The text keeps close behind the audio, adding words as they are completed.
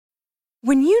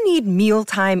When you need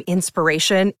mealtime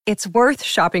inspiration, it's worth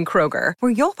shopping Kroger,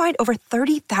 where you'll find over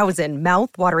 30,000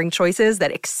 mouth-watering choices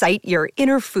that excite your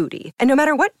inner foodie. And no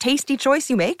matter what tasty choice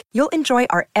you make, you'll enjoy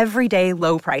our everyday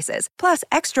low prices, plus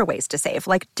extra ways to save,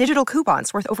 like digital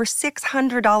coupons worth over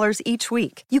 $600 each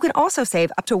week. You can also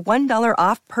save up to $1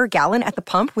 off per gallon at the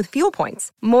pump with fuel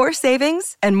points. More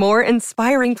savings and more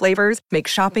inspiring flavors make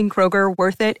shopping Kroger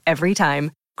worth it every time.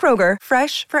 Kroger,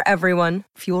 fresh for everyone.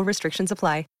 Fuel restrictions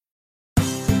apply.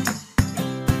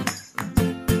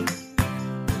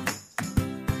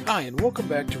 Hi, and welcome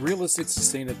back to Realistic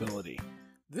Sustainability.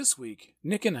 This week,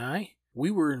 Nick and we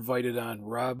were invited on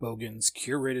Rob Bogan's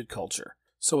Curated Culture,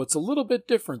 so it's a little bit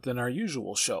different than our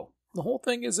usual show. The whole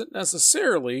thing isn't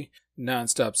necessarily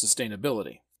nonstop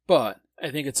sustainability, but I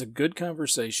think it's a good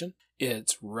conversation,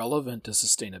 it's relevant to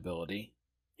sustainability,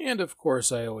 and of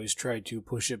course I always try to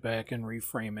push it back and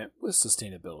reframe it with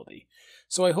sustainability.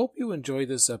 So I hope you enjoy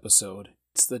this episode.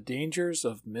 It's the dangers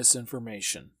of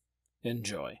misinformation.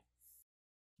 Enjoy.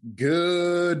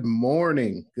 Good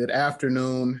morning, good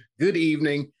afternoon, good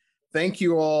evening. Thank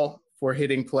you all for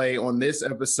hitting play on this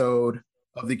episode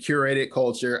of the Curated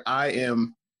Culture.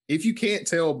 If you can't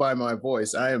tell by my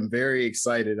voice, I am very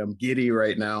excited. I'm giddy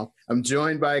right now. I'm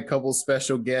joined by a couple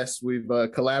special guests. We've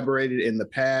collaborated in the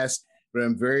past, but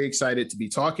I'm very excited to be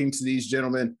talking to these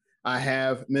gentlemen. I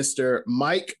have Mr.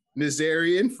 Mike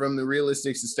Nazarian from the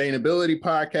Realistic Sustainability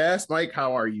Podcast. Mike,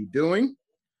 how are you doing?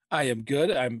 I am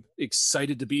good. I'm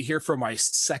excited to be here for my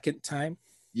second time.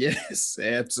 Yes,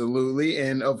 absolutely.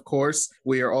 And of course,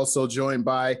 we are also joined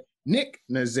by Nick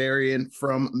Nazarian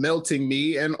from Melting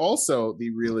Me and also the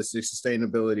Realistic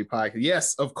Sustainability Podcast.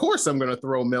 Yes, of course, I'm going to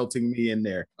throw Melting Me in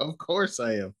there. Of course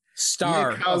I am.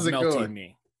 Star Nick, how's it Melting going?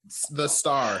 Me. The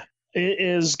star. It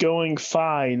is going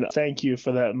fine. Thank you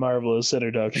for that marvelous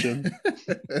introduction.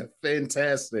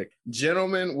 Fantastic.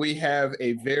 Gentlemen, we have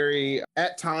a very,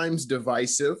 at times,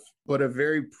 divisive, but a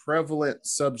very prevalent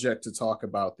subject to talk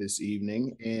about this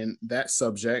evening. And that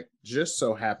subject just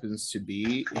so happens to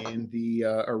be in the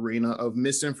arena of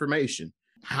misinformation,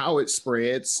 how it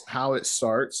spreads, how it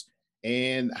starts,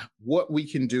 and what we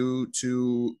can do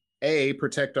to A,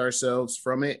 protect ourselves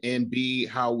from it, and B,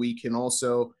 how we can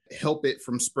also help it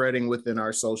from spreading within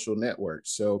our social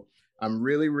networks. So I'm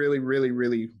really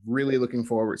looking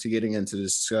forward to getting into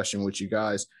this discussion with you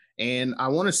guys. And I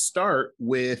want to start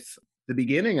with the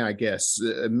beginning, I guess,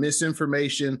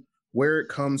 misinformation, where it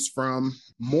comes from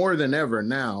more than ever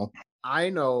now. I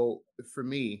know for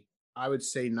me, I would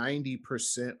say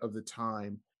 90% of the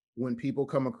time, when people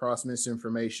come across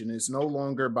misinformation, it's no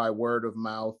longer by word of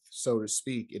mouth, so to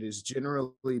speak. It is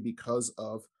generally because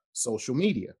of social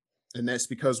media. And that's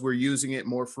because we're using it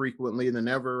more frequently than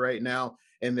ever right now.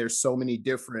 And there's so many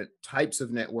different types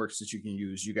of networks that you can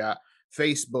use. You got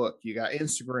Facebook, you got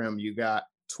Instagram, you got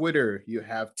Twitter, you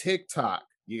have TikTok,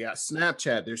 you got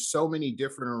Snapchat. There's so many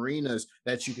different arenas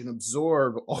that you can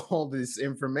absorb all this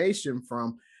information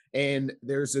from. And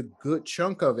there's a good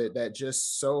chunk of it that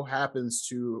just so happens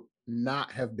to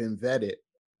not have been vetted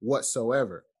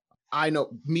whatsoever. I know,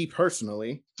 me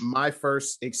personally, my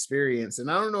first experience, and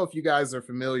I don't know if you guys are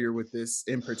familiar with this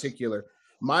in particular,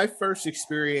 my first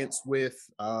experience with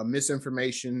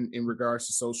misinformation in regards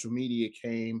to social media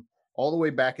came all the way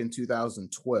back in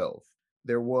 2012.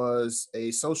 There was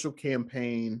a social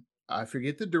campaign, I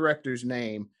forget the director's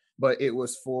name, but it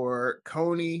was for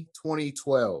Kony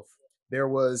 2012. There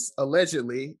was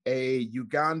allegedly a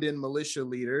Ugandan militia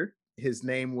leader. His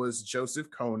name was Joseph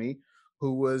Kony,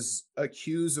 who was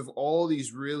accused of all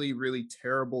these really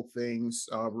terrible things,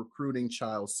 recruiting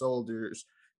child soldiers,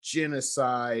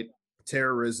 genocide,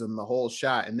 terrorism, the whole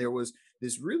shot. And there was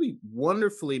this really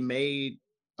wonderfully made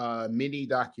mini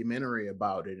documentary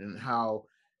about it and how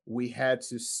we had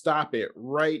to stop it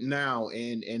right now.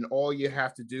 And all you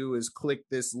have to do is click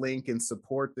this link and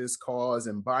support this cause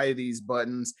and buy these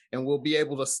buttons, and we'll be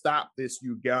able to stop this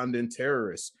Ugandan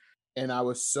terrorist. And I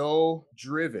was so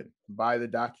driven by the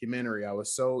documentary. I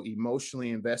was so emotionally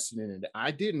invested in it.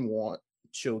 I didn't want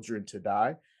children to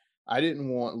die. I didn't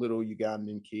want little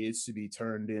Ugandan kids to be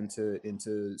turned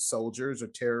into soldiers or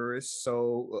terrorists.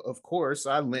 So, of course,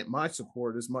 I lent my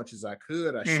support as much as I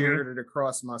could. I shared it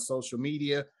across my social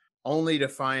media, only to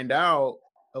find out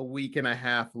a week and a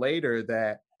half later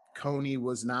that Kony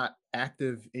was not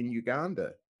active in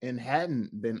Uganda and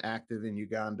hadn't been active in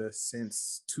Uganda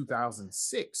since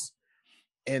 2006.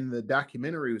 And the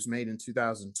documentary was made in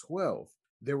 2012.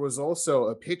 There was also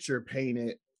a picture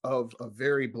painted of a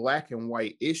very black and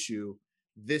white issue.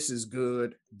 This is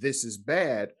good, this is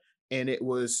bad. And it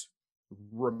was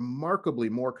remarkably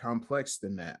more complex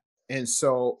than that. And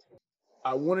so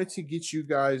I wanted to get you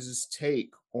guys'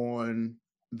 take on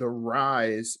the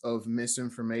rise of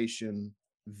misinformation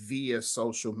via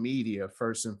social media,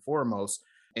 first and foremost,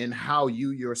 and how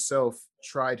you yourself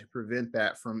try to prevent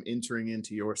that from entering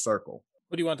into your circle.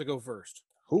 What do you want to go first?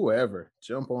 Whoever,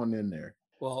 jump on in there.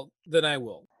 Well, then I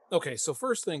will. Okay, so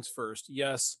first things first,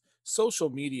 yes, social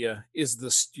media is the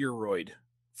steroid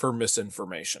for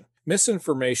misinformation.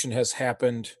 Misinformation has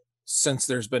happened since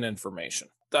there's been information.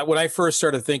 That when I first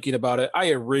started thinking about it,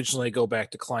 I originally go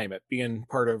back to climate, being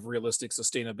part of realistic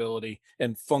sustainability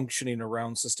and functioning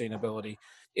around sustainability.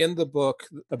 In the book,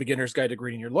 A Beginner's Guide to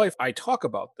Greening Your Life, I talk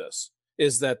about this,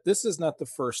 is that this is not the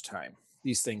first time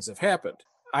these things have happened.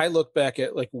 I look back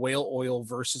at like whale oil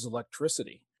versus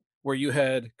electricity, where you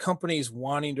had companies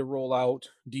wanting to roll out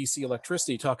DC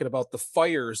electricity, talking about the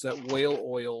fires that whale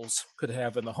oils could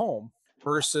have in the home,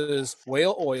 versus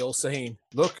whale oil saying,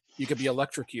 look, you could be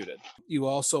electrocuted. You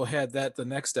also had that the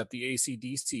next step, the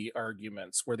AC/DC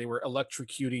arguments, where they were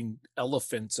electrocuting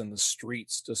elephants in the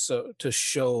streets to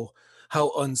show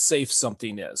how unsafe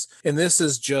something is. And this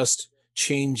is just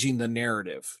changing the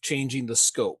narrative, changing the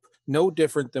scope. No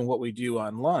different than what we do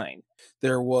online.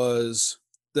 There was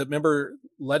remember,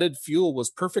 leaded fuel was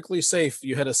perfectly safe.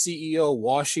 You had a CEO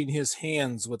washing his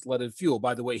hands with leaded fuel.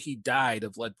 By the way, he died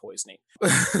of lead poisoning.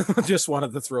 Just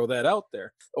wanted to throw that out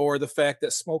there. Or the fact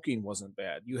that smoking wasn't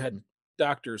bad. You had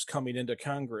doctors coming into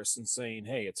Congress and saying,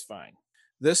 hey, it's fine.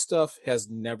 This stuff has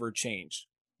never changed.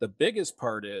 The biggest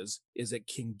part is it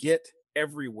can get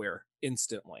everywhere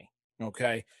instantly.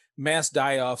 Okay. Mass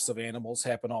die-offs of animals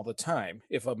happen all the time.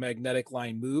 If a magnetic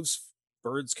line moves,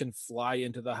 birds can fly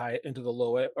into the high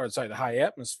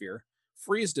atmosphere,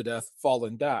 freeze to death, fall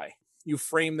and die. You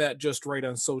frame that just right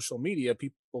on social media,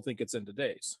 people think it's into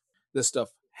days. This stuff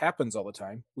happens all the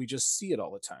time. We just see it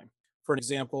all the time. For an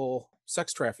example,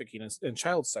 sex trafficking and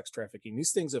child sex trafficking.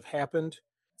 These things have happened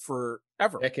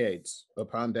forever. Decades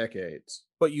upon decades.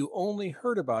 But you only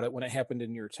heard about it when it happened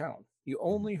in your town. You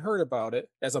only heard about it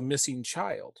as a missing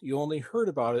child. You only heard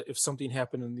about it if something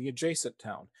happened in the adjacent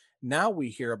town. Now we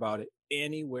hear about it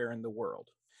anywhere in the world.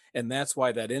 And that's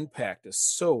why that impact is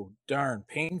so darn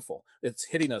painful. It's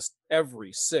hitting us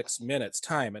every 6 minutes,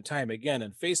 time and time again.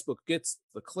 And Facebook gets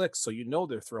the clicks, so you know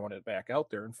they're throwing it back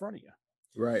out there in front of you.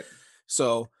 Right.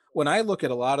 So when I look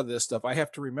at a lot of this stuff, I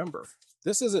have to remember,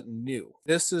 this isn't new.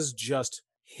 This is just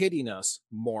hitting us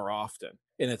more often.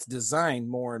 And it's designed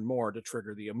more and more to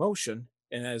trigger the emotion.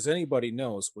 And as anybody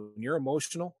knows, when you're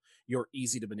emotional, you're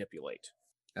easy to manipulate.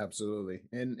 Absolutely.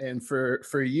 And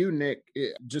for you, Nick,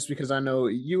 just because I know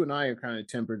you and I are kind of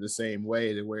tempered the same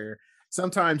way, to where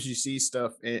sometimes you see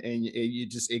stuff and you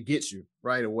just, it gets you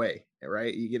right away,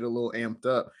 right? You get a little amped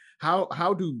up.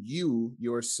 How do you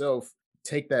yourself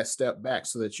take that step back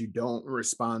so that you don't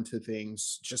respond to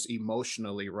things just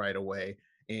emotionally right away,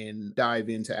 and dive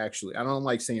into actually, I don't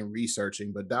like saying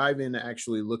researching, but dive into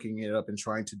actually looking it up and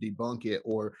trying to debunk it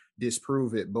or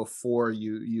disprove it before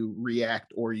you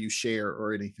react or you share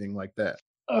or anything like that?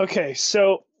 Okay,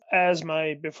 so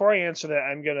before I answer that,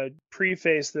 I'm gonna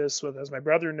preface this with, as my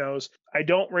brother knows, I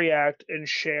don't react and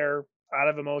share out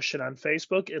of emotion on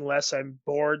Facebook unless I'm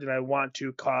bored and I want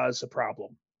to cause a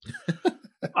problem.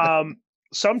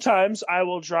 Sometimes I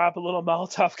will drop a little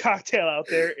Molotov cocktail out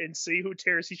there and see who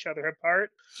tears each other apart.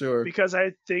 Sure. Because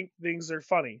I think things are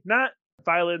funny. Not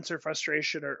violence or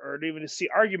frustration or even to see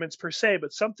arguments per se,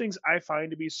 but some things I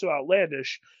find to be so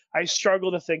outlandish, I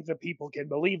struggle to think that people can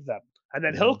believe them. And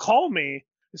then he'll call me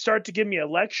and start to give me a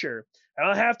lecture. And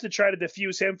I'll have to try to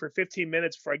diffuse him for 15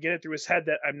 minutes before I get it through his head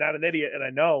that I'm not an idiot, and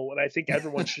I know, and I think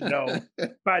everyone should know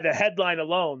by the headline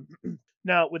alone.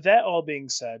 Now, with that all being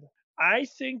said, I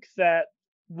think that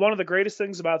one of the greatest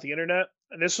things about the internet,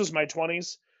 and this was my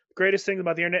 20s, the greatest thing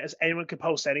about the internet is anyone can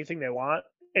post anything they want.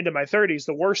 Into my 30s,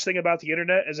 the worst thing about the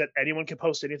internet is that anyone can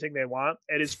post anything they want.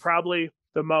 It is probably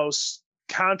the most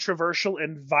controversial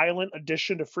and violent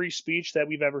addition to free speech that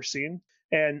we've ever seen.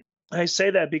 And I say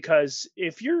that because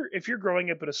if you're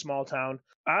growing up in a small town,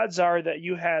 odds are that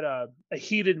you had a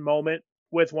heated moment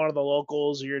with one of the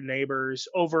locals or your neighbors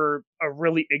over a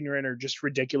really ignorant or just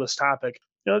ridiculous topic.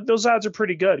 You know, those odds are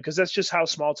pretty good because that's just how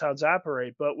small towns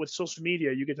operate. But with social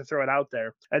media, you get to throw it out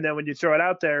there. And then when you throw it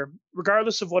out there,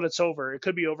 regardless of what it's over, it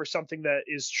could be over something that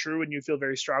is true and you feel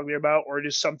very strongly about, or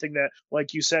just something that,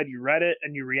 like you said, you read it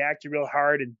and you reacted real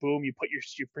hard and boom, you put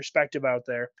your perspective out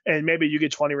there. And maybe you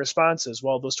get 20 responses.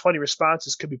 Well, those 20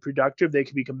 responses could be productive, they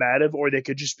could be combative, or they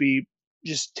could just be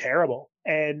just terrible.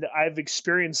 And I've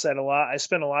experienced that a lot. I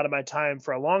spent a lot of my time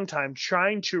for a long time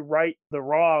trying to right the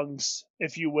wrongs,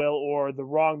 if you will, or the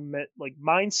wrong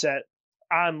mindset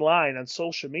online on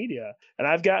social media. And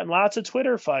I've gotten lots of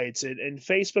Twitter fights and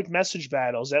Facebook message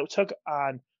battles that took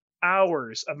on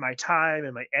hours of my time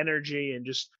and my energy, and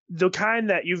just the kind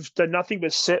that you've done nothing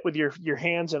but sit with your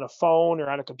hands on a phone or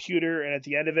on a computer, and at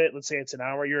the end of it, let's say it's an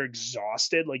hour, you're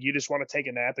exhausted, like you just want to take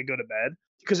a nap and go to bed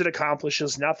because it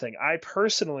accomplishes nothing. I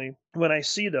personally, when I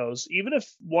see those, even if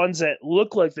ones that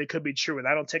look like they could be true and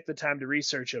I don't take the time to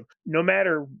research them, no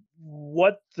matter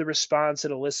what the response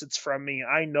it elicits from me,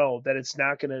 I know that it's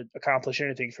not going to accomplish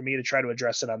anything for me to try to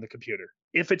address it on the computer.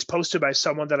 If it's posted by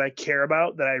someone that I care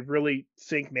about, that I really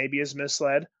think maybe is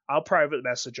misled, I'll private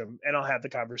message them and I'll have the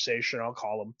conversation. I'll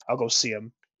call them. I'll go see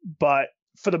them. But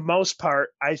for the most part,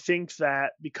 I think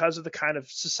that because of the kind of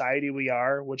society we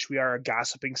are, which we are a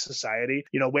gossiping society,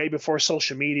 way before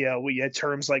social media, we had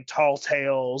terms like tall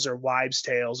tales or wives'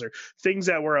 tales or things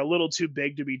that were a little too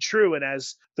big to be true. And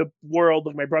as the world,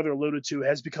 like my brother alluded to,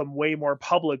 has become way more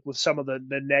public with some of the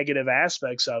negative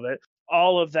aspects of it,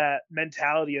 all of that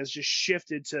mentality has just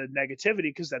shifted to negativity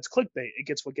because that's clickbait. It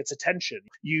gets what gets attention.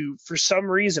 You, for some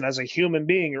reason, as a human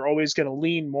being, you're always going to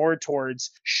lean more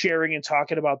towards sharing and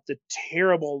talking about the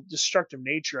terrible, destructive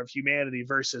nature of humanity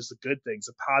versus the good things,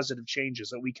 the positive changes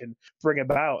that we can bring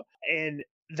about. And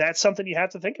that's something you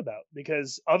have to think about,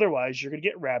 because otherwise you're going to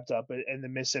get wrapped up in the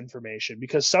misinformation,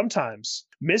 because sometimes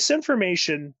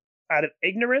misinformation out of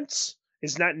ignorance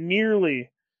is not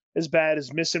nearly as bad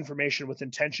as misinformation with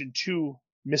intention to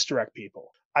misdirect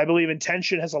people. I believe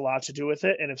intention has a lot to do with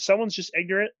it. And if someone's just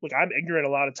ignorant, like I'm ignorant a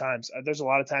lot of times. There's a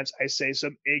lot of times I say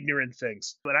some ignorant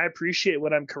things, but I appreciate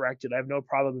when I'm corrected. I have no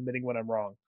problem admitting when I'm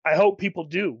wrong. I hope people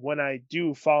do when I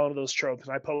do fall into those tropes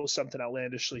and I post something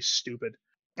outlandishly stupid.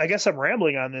 I guess I'm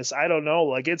rambling on this. I don't know.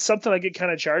 Like, it's something I get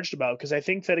kind of charged about because I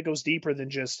think that it goes deeper than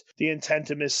just the intent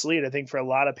to mislead. I think for a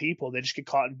lot of people, they just get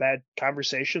caught in bad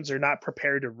conversations they're not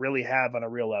prepared to really have on a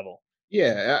real level.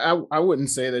 Yeah, I wouldn't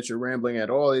say that you're rambling at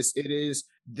all. It is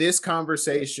this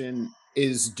conversation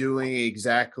is doing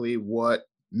exactly what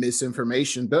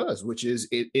misinformation does, which is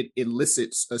it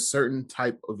elicits a certain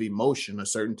type of emotion, a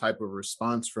certain type of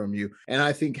response from you. And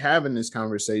I think having this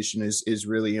conversation is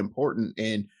really important.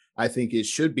 And I think it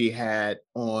should be had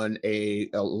on a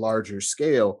larger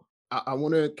scale. I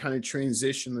want to kind of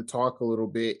transition the talk a little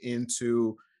bit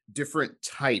into different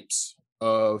types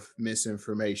of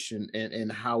misinformation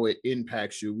and how it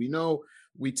impacts you. We know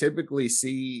we typically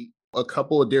see a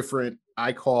couple of different,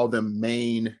 I call them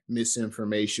main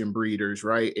misinformation breeders,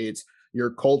 right? It's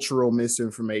your cultural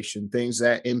misinformation, things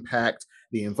that impact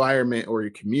the environment or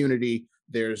your community.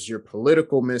 There's your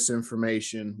political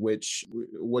misinformation, which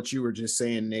what you were just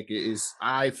saying, Nick, is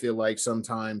I feel like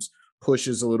sometimes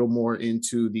pushes a little more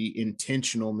into the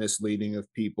intentional misleading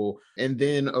of people. And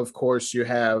then, of course, you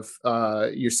have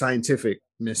your scientific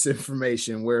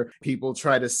misinformation where people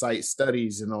try to cite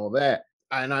studies and all that.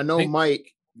 And I know,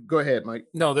 Mike, go ahead, Mike.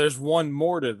 No, there's one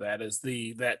more to that, is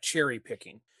that cherry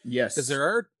picking. Yes.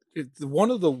 Because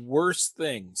one of the worst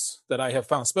things that I have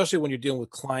found, especially when you're dealing with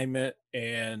climate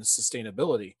and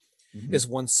sustainability, is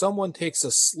when someone takes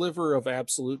a sliver of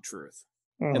absolute truth.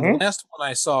 And the last one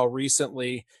I saw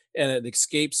recently, and it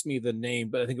escapes me the name,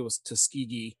 but I think it was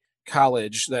Tuskegee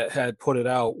College that had put it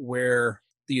out, where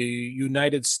the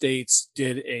United States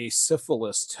did a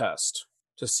syphilis test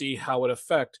to see how it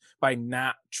affect by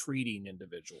not treating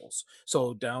individuals.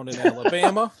 So down in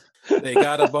Alabama, they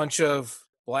got a bunch of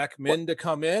black men to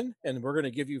come in, and we're going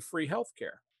to give you free health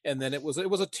care. And then it was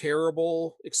a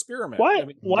terrible experiment. Why?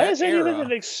 Why is it even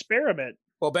an experiment?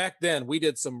 Well, back then we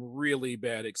did some really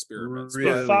bad experiments.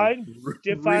 Define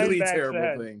really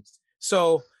terrible things.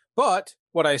 So, but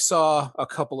what I saw a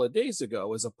couple of days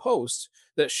ago is a post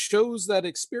that shows that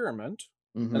experiment,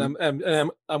 and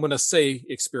I'm going to say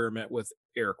experiment with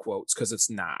air quotes because it's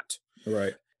not.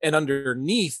 Right. And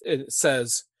underneath it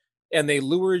says, and they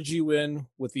lured you in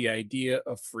with the idea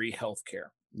of free healthcare.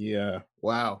 Yeah.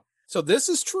 Wow. So this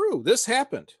is true. This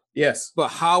happened. Yes. But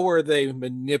how are they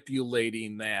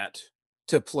manipulating that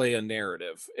to play a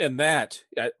narrative? And that,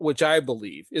 which I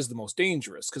believe is the most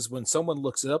dangerous, because when someone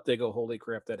looks it up, they go, holy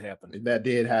crap, that happened. That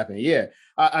did happen. Yeah.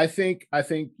 I think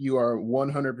you are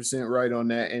 100% right on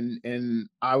that. And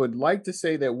I would like to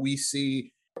say that we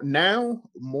see now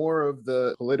more of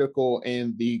the political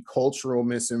and the cultural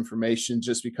misinformation,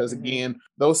 just because, again,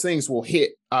 those things will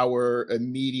hit our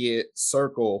immediate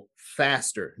circle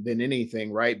faster than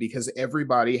anything, right? Because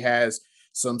everybody has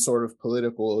some sort of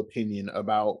political opinion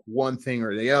about one thing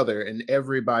or the other, and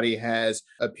everybody has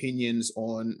opinions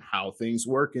on how things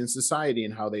work in society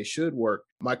and how they should work.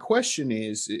 My question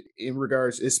is, in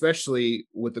regards, especially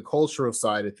with the cultural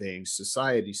side of things,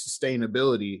 society,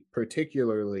 sustainability,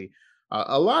 particularly,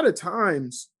 a lot of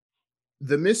times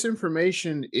the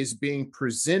misinformation is being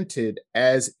presented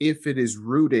as if it is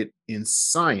rooted in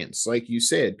science. Like you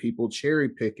said, people cherry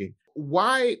picking.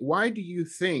 Why do you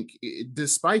think,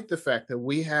 despite the fact that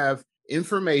we have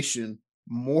information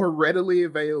more readily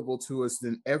available to us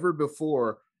than ever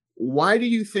before, why do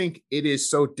you think it is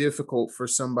so difficult for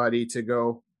somebody to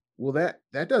go, well,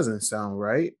 that doesn't sound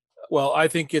right? Well, I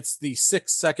think it's the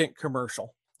 6-second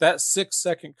commercial. That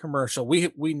 6-second commercial,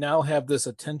 we now have this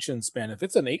attention span. If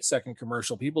it's an 8-second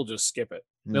commercial, people just skip it.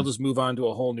 They'll just move on to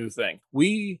a whole new thing.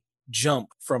 We jump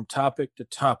from topic to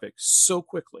topic so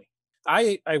quickly.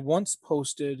 I once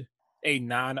posted a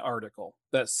non-article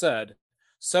that said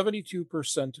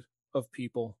 72% of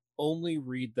people only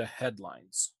read the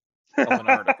headlines of an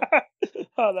article.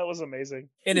 Oh, that was amazing.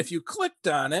 And if you clicked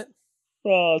on it,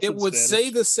 Oh, it would say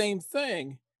the same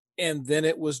thing, and then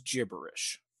it was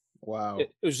gibberish. Wow.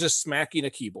 It was just smacking a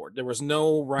keyboard. There was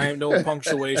no rhyme, no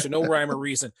punctuation, no rhyme or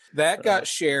reason. That got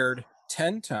shared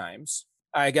 10 times.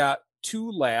 I got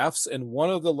 2 laughs, and one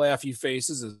of the laughy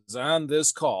faces is on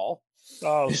this call.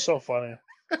 Oh, so funny.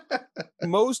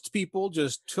 Most people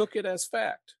just took it as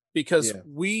fact because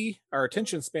our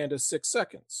attention span is 6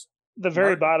 seconds. The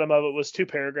very bottom of it was 2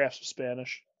 paragraphs of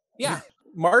Spanish. Yeah.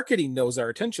 Marketing knows our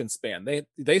attention span.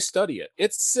 They study it.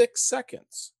 It's 6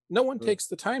 seconds. No one takes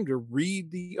the time to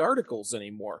read the articles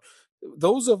anymore.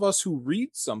 Those of us who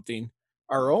read something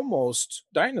are almost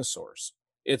dinosaurs.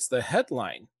 It's the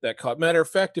headline that caught. Matter of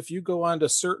fact, if you go on to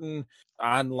certain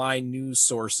online news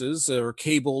sources or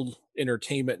cable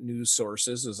entertainment news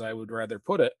sources, as I would rather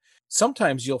put it,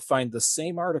 sometimes you'll find the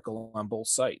same article on both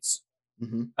sites.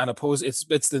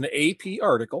 It's an AP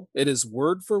article. It is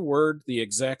word for word the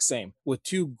exact same with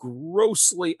 2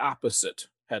 grossly opposite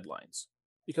headlines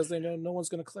because they know no one's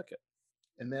going to click it.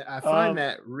 And I find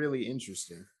that really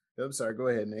interesting. I'm sorry. Go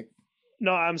ahead, Nick.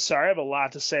 No, I'm sorry. I have a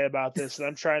lot to say about this, and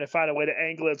I'm trying to find a way to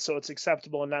angle it so it's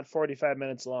acceptable and not 45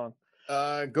 minutes long.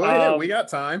 Go ahead. We got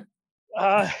time.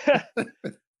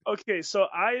 Okay, so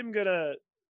I'm gonna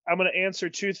answer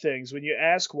 2 things. When you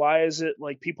ask why is it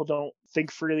like people don't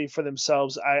think freely for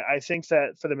themselves, I think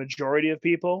that for the majority of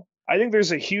people, I think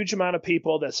there's a huge amount of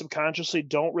people that subconsciously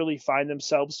don't really find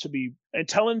themselves to be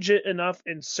intelligent enough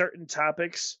in certain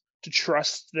topics to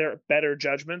trust their better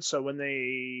judgment. So when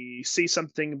they see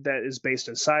something that is based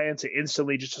in science, they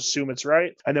instantly just assume it's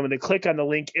right. And then when they click on the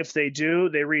link, if they do,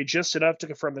 they read just enough to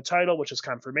confirm the title, which is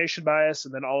confirmation bias.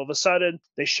 And then all of a sudden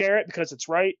they share it because it's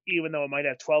right, even though it might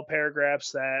have 12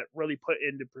 paragraphs that really put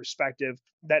into perspective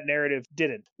that narrative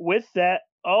didn't. With that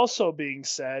also being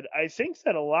said, I think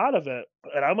that a lot of it,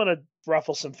 and I'm going to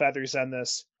ruffle some feathers on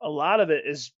this, a lot of it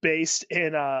is based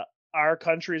in our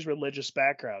country's religious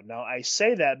background. Now, I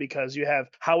say that because you have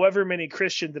however many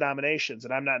Christian denominations,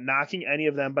 and I'm not knocking any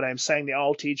of them, but I'm saying they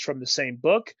all teach from the same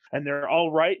book, and they're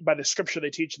all right by the scripture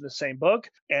they teach in the same book,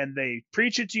 and they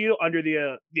preach it to you under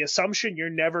the assumption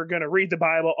you're never going to read the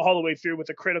Bible all the way through with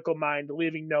a critical mind,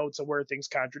 leaving notes of where things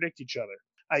contradict each other.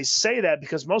 I say that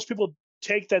because most people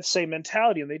take that same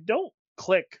mentality and they don't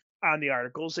click on the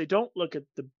articles. They don't look at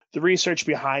the research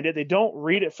behind it. They don't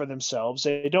read it for themselves.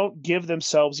 They don't give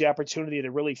themselves the opportunity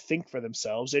to really think for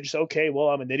themselves. They just, okay, well,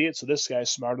 I'm an idiot, so this guy's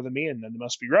smarter than me, and then they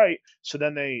must be right. So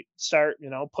then they start,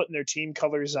 putting their team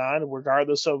colors on,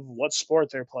 regardless of what sport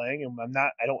they're playing. And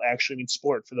I don't actually mean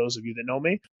sport for those of you that know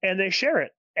me. And they share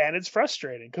it. And it's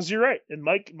frustrating because you're right. And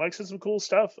Mike said some cool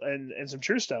stuff and some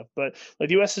true stuff. But the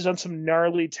U.S. has done some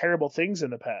gnarly, terrible things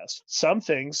in the past. Some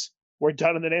things were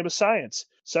done in the name of science.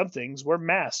 Some things were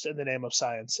masked in the name of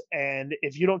science. And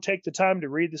if you don't take the time to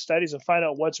read the studies and find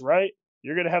out what's right,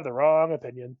 you're going to have the wrong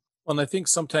opinion. Well, and I think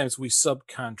sometimes we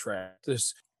subcontract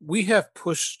this. We have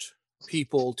pushed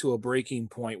people to a breaking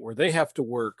point where they have to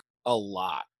work a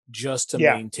lot just to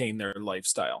maintain their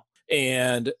lifestyle.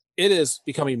 And it is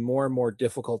becoming more and more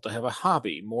difficult to have a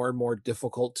hobby, more and more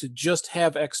difficult to just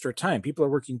have extra time. People are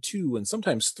working 2 and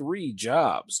sometimes 3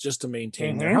 jobs just to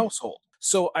maintain their household.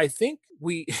 So I think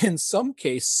we, in some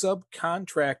case,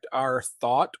 subcontract our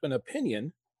thought and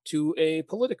opinion to a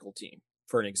political team,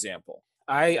 for an example.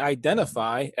 I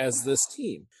identify as this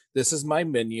team. This is my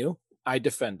menu. I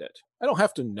defend it. I don't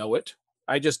have to know it.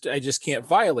 I just can't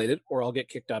violate it or I'll get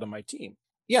kicked out of my team.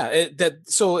 Yeah,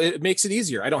 so it makes it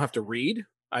easier. I don't have to read.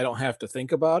 I don't have to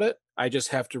think about it. I just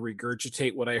have to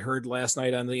regurgitate what I heard last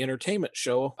night on the entertainment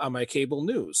show on my cable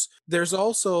news. There's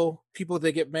also people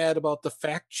that get mad about the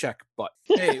fact check button.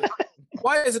 Hey,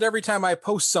 why is it every time I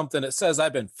post something it says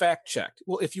I've been fact checked?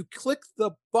 Well, if you click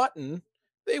the button,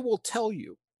 they will tell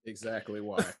you. Exactly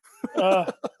why.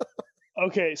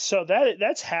 Okay, so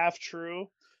that's half true.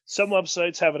 Some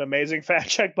websites have an amazing fact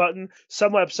check button.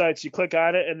 Some websites, you click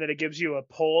on it and then it gives you a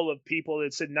poll of people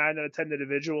that said 9 out of 10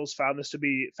 individuals found this to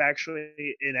be factually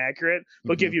inaccurate,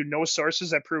 but give you no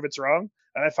sources that prove it's wrong.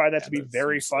 And I find that to be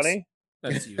very useless. funny.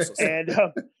 That's useless. And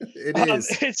It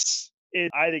is.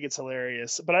 I think it's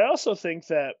hilarious. But I also think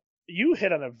that you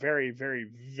hit on a very, very,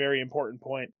 very important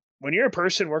point. When you're a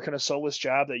person working a soulless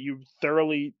job that you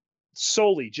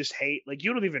solely just hate, like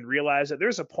you don't even realize that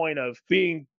there's a point of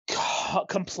being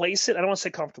complacent. I don't want to say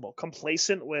comfortable,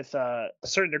 complacent with a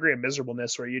certain degree of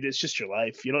miserableness where it's just your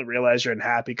life. You don't realize you're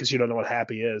unhappy because you don't know what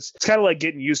happy is. It's kind of like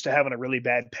getting used to having a really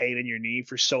bad pain in your knee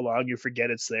for so long you forget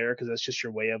it's there because that's just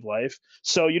your way of life.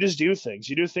 So you just do things.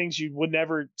 You do things you would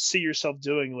never see yourself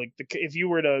doing. Like if you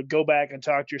were to go back and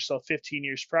talk to yourself 15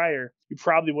 years prior, you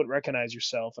probably wouldn't recognize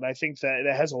yourself. And I think that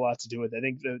has a lot to do with it. I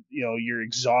think that your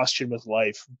exhaustion with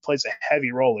life plays a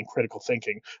heavy role in critical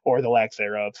thinking or the lack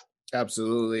thereof.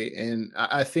 Absolutely. And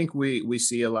I think we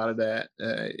see a lot of that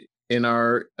in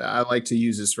our, I like to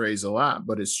use this phrase a lot,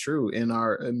 but it's true, in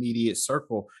our immediate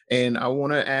circle. And I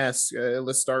want to ask,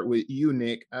 let's start with you,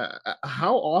 Nick.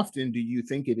 How often do you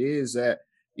think it is that,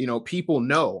 people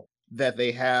know that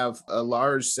they have a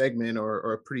large segment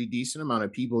or a pretty decent amount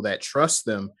of people that trust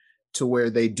them to where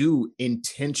they do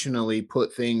intentionally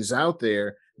put things out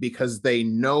there because they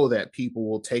know that people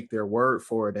will take their word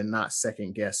for it and not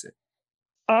second guess it?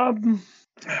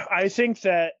 I think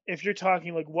that if you're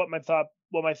talking like what my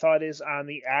thought is on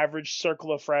the average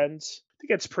circle of friends, I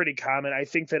think it's pretty common. I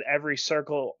think that every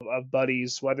circle of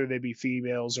buddies, whether they be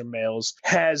females or males,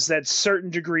 has that certain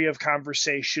degree of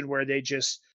conversation where they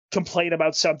just complain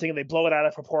about something and they blow it out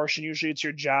of proportion. Usually it's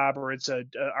your job or it's a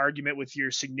argument with your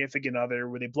significant other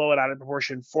where they blow it out of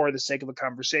proportion for the sake of a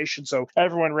conversation. So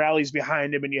everyone rallies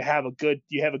behind him and you have a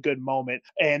good moment.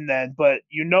 And then, but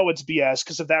it's BS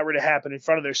because if that were to happen in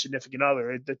front of their significant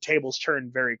other, the tables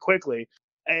turn very quickly.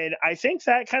 And I think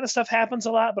that kind of stuff happens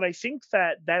a lot, but I think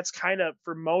that that's kind of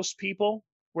for most people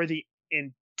where the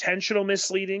intentional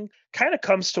misleading kind of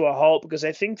comes to a halt, because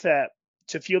I think that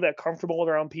to feel that comfortable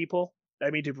around people,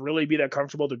 to really be that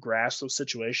comfortable to grasp those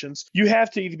situations, you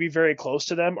have to either be very close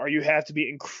to them or you have to be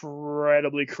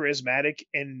incredibly charismatic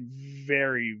and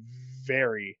very,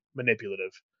 very manipulative.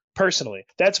 Personally,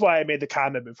 that's why I made the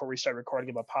comment before we start recording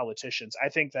about politicians. I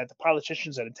think that the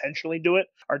politicians that intentionally do it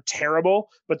are terrible,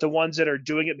 but the ones that are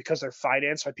doing it because they're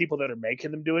financed by people that are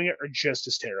making them doing it are just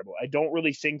as terrible. I don't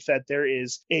really think that there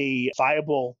is a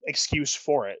viable excuse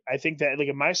for it. I think that like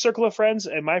in my circle of friends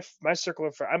and my circle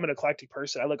of friends, I'm an eclectic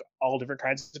person. I like all different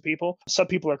kinds of people. Some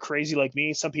people are crazy like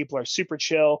me. Some people are super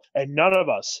chill, and none of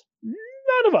us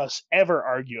ever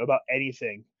argue about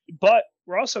anything. But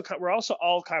we're also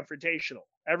all confrontational,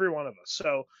 every one of us.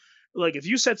 So like if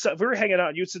you said something, if we were hanging out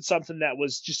and you said something that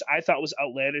was just, I thought was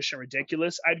outlandish and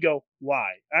ridiculous, I'd go, why?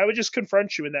 I would just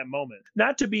confront you in that moment,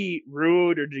 not to be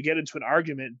rude or to get into an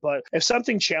argument. But if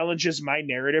something challenges my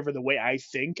narrative or the way I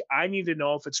think, I need to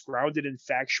know if it's grounded in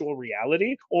factual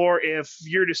reality or if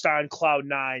you're just on cloud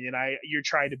nine and you're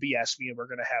trying to BS me and we're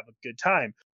going to have a good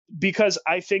time. Because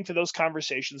I think that those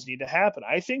conversations need to happen.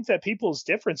 I think that people's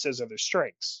differences are their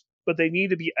strengths, but they need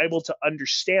to be able to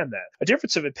understand that. A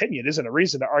difference of opinion isn't a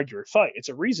reason to argue or fight. It's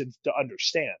a reason to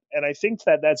understand. And I think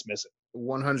that that's missing.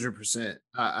 100%.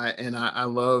 I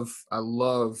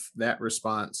love that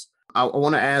response. I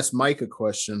want to ask Mike a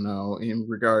question though, in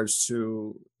regards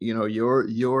to,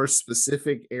 your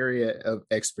specific area of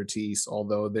expertise,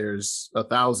 although there's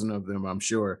 1,000 of them, I'm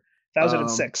sure.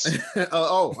 1,006.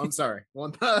 I'm sorry.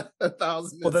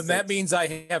 1,000. Well, then that means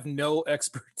I have no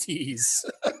expertise.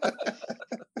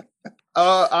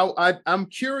 I'm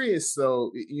curious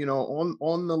though,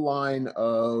 on the line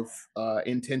of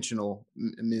intentional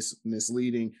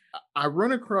misleading, I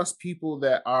run across people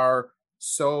that are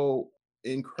so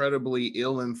incredibly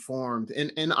ill-informed,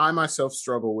 and I myself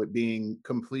struggle with being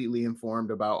completely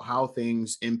informed about how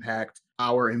things impact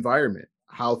our environment,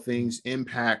 how things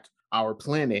impact our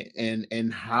planet,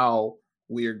 and how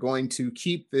we are going to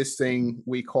keep this thing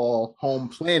we call home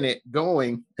planet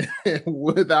going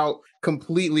without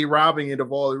completely robbing it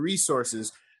of all the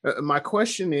resources. My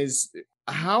question is,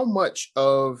 how much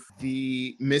of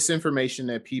the misinformation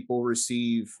that people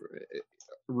receive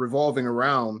revolving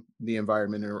around the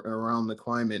environment and around the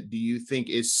climate do you think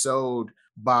is sowed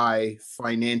by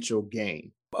financial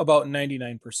gain? About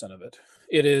 99% of it.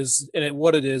 It is, and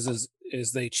what it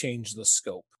is they change the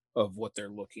scope of what they're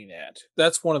looking at.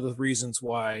 That's one of the reasons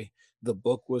why the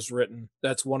book was written.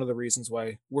 That's one of the reasons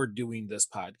why we're doing this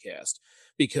podcast,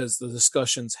 because the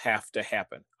discussions have to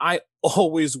happen. I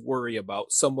always worry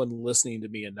about someone listening to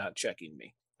me and not checking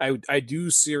me. I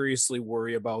do seriously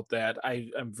worry about that.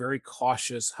 I'm very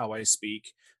cautious how I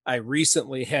speak. I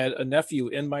recently had a nephew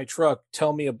in my truck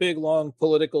tell me a big long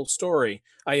political story.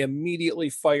 I immediately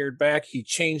fired back. He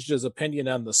changed his opinion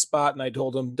on the spot, and I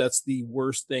told him that's the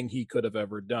worst thing he could have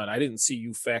ever done. I didn't see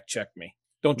you fact check me.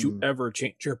 Don't you Mhm. ever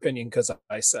change your opinion because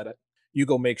I said it. You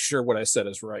go make sure what I said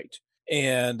is right.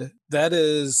 And that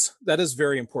is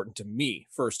very important to me,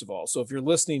 first of all. So if you're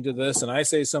listening to this and I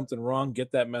say something wrong,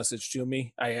 get that message to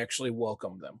me. I actually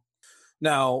welcome them.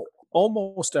 Now,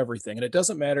 almost everything, and it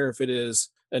doesn't matter if it is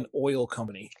an oil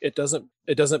company, it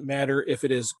doesn't matter if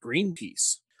it is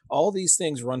Greenpeace. All these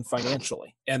things run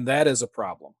financially, and that is a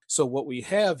problem. So what we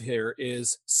have here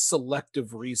is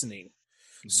selective reasoning.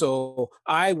 Mhm. So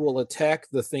I will attack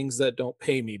the things that don't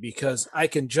pay me because I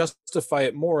can justify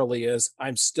it morally as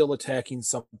I'm still attacking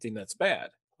something that's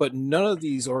bad. But none of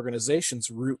these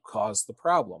organizations root cause the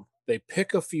problem. They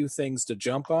pick a few things to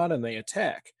jump on and they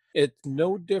attack. It's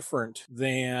no different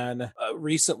than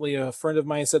recently a friend of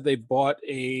mine said they bought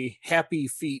a Happy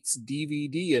Feets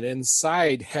DVD and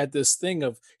inside had this thing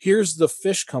of here's the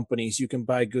fish companies you can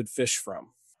buy good fish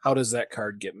from. How does that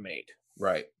card get made?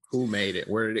 Right. Who made it?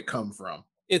 Where did it come from?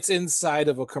 It's inside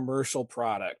of a commercial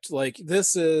product. Like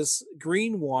this is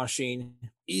greenwashing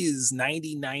is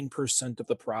 99% of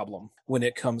the problem when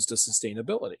it comes to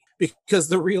sustainability. Because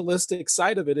the realistic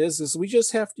side of it is we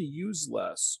just have to use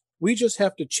less. We just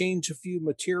have to change a few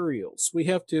materials. We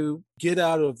have to get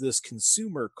out of this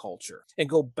consumer culture and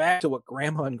go back to what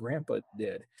grandma and grandpa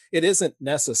did. It isn't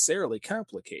necessarily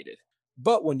complicated.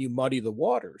 But when you muddy the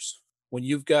waters, when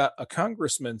you've got a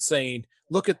congressman saying,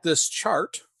 look at this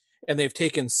chart, and they've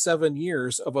taken 7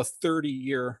 years of a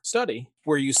 30-year study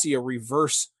where you see a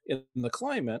reverse in the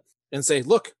climate and say,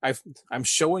 look, I'm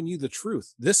showing you the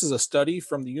truth. This is a study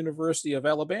from the University of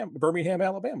Alabama, Birmingham,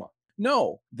 Alabama.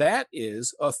 No, that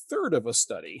is a third of a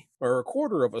study or a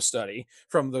quarter of a study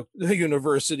from the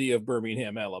University of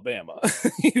Birmingham, Alabama.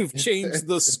 You've changed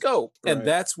the scope. And Right.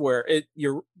 that's where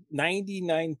you're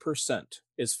 99%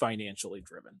 is financially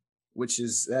driven.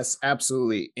 That's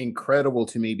absolutely incredible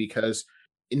to me because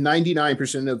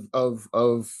 99%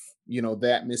 of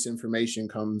that misinformation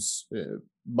comes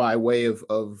by way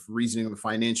of reasoning of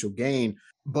financial gain,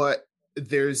 but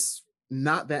there's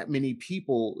not that many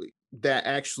people that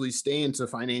actually stand to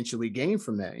financially gain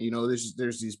from that.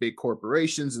 There's these big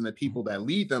corporations and the people that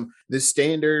lead them. The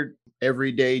standard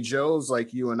everyday Joes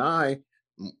like you and I,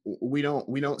 we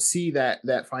don't see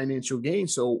that financial gain.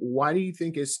 So why do you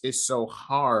think it's so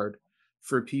hard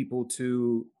for people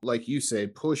to, like you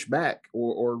said, push back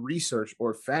or research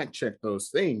or fact check those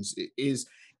things?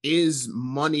 Is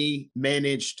money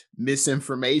managed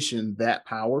misinformation that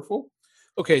powerful?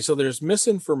 Okay, so there's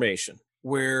misinformation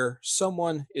where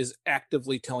someone is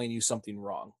actively telling you something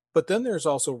wrong. But then there's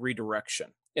also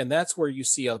redirection. And that's where you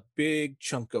see a big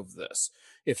chunk of this.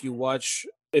 If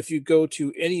you go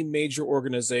to any major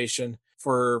organization,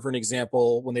 for an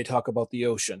example, when they talk about the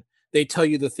ocean, they tell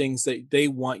you the things that they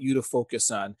want you to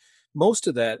focus on. Most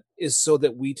of that is so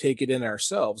that we take it in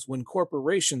ourselves when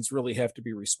corporations really have to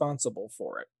be responsible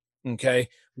for it. Okay.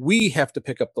 We have to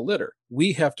pick up the litter.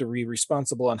 We have to be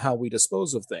responsible on how we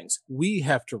dispose of things. We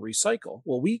have to recycle.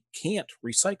 Well, we can't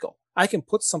recycle. I can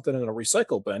put something in a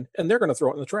recycle bin and they're going to throw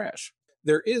it in the trash.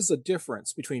 There is a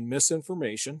difference between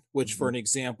misinformation, which, for Mhm. an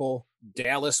example,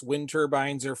 Dallas wind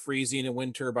turbines are freezing and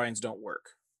wind turbines don't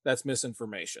work. That's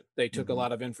misinformation. They took a Mhm.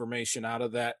 lot of information out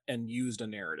of that and used a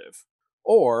narrative.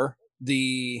 Or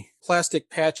the plastic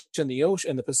patch in the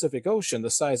ocean, in the Pacific Ocean, the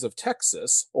size of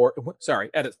Texas, or sorry,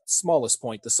 at its smallest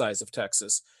point, the size of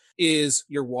Texas, is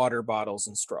your water bottles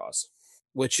and straws,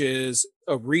 which is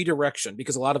a redirection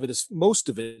because most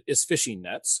of it is fishing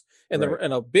nets, Right.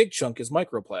 and a big chunk is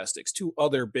microplastics, two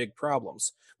other big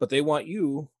problems. But they want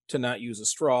you to not use a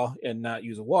straw and not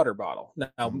use a water bottle.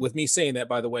 Now, Mhm. with me saying that,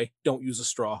 by the way, don't use a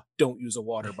straw, don't use a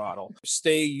water bottle,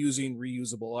 stay using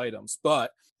reusable items.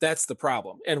 But that's the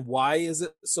problem. And why is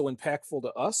it so impactful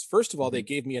to us? First of all, they Mhm.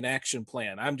 gave me an action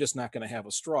plan. I'm just not going to have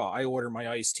a straw. I order my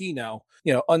iced tea now,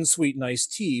 unsweetened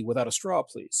iced tea without a straw,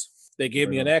 please. They gave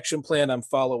Right me an on. action plan I'm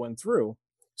following through.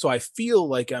 So I feel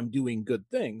like I'm doing good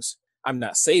things. I'm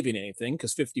not saving anything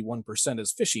because 51%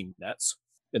 is fishing nets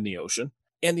in the ocean.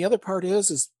 And the other part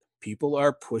is people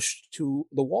are pushed to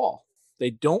the wall.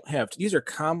 They don't have to, these are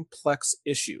complex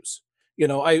issues.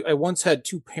 I once had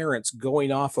two parents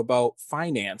going off about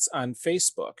finance on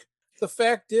Facebook. The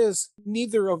fact is,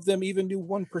 neither of them even knew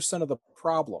 1% of the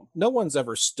problem. No one's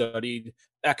ever studied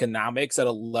economics at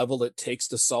a level it takes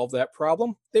to solve that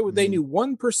problem. They Mhm. knew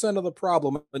 1% of the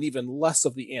problem and even less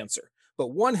of the answer. But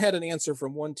one had an answer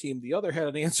from one team, the other had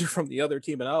an answer from the other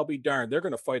team, and I'll be darned, they're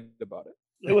going to fight about it.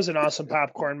 It was an awesome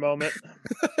popcorn moment.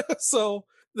 So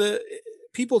the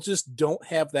people just don't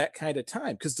have that kind of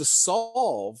time, because to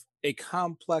solve a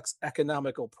complex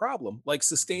economical problem like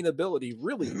sustainability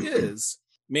really is,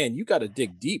 man, you got to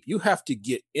dig deep. You have to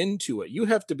get into it. You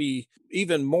have to be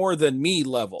even more than me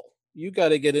level. You got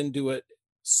to get into it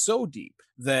so deep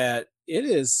that it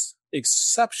is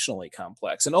exceptionally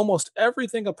complex. And almost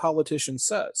everything a politician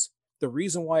says, the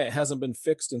reason why it hasn't been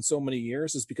fixed in so many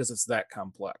years is because it's that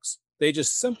complex. They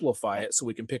just simplify it so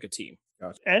we can pick a team.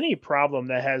 Any problem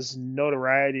that has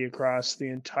notoriety across the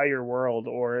entire world,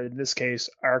 or in this case,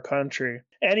 our country,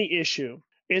 any issue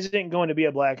isn't going to be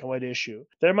a black and white issue.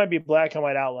 There might be black and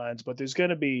white outlines, but there's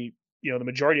going to be, the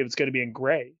majority of it's going to be in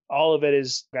gray. All of it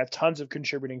is got tons of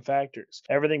contributing factors.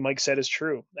 Everything Mike said is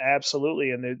true.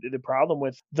 Absolutely. And the problem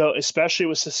with, especially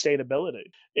with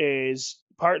sustainability, is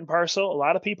part and parcel. A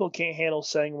lot of people can't handle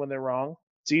saying when they're wrong.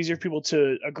 It's easier for people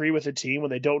to agree with a team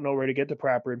when they don't know where to get the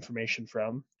proper information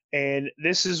from. And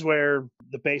this is where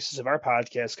the basis of our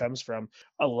podcast comes from.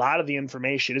 A lot of the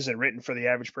information isn't written for the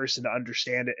average person to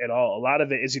understand it at all. A lot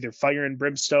of it is either fire and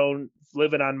brimstone,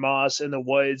 living on moss in the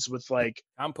woods with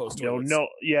compost toilets.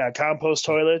 Compost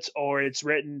toilets, or it's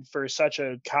written for such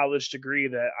a college degree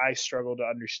that I struggle to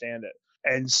understand it.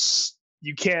 And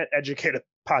you can't educate a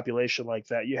population like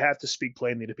that. You have to speak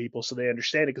plainly to people so they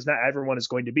understand it, because not everyone is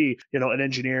going to be, an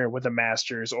engineer with a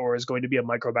master's, or is going to be a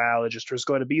microbiologist, or is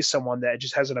going to be someone that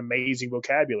just has an amazing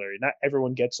vocabulary. Not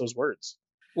everyone gets those words.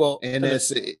 Well, and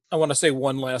I want to say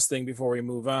one last thing before we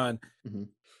move on. Mm-hmm.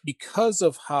 Because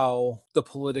of how the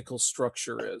political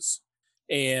structure is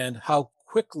and how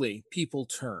quickly people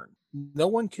turn, no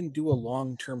one can do a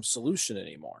long-term solution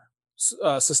anymore.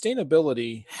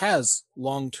 Sustainability has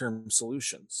long-term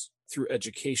solutions through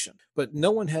education, but no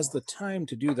one has the time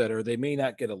to do that, or they may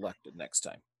not get elected next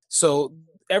time. So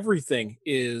everything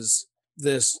is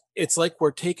this. It's like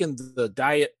we're taking the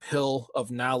diet pill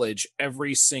of knowledge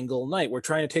every single night. We're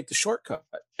trying to take the shortcut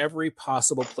every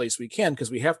possible place we can, because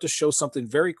we have to show something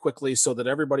very quickly so that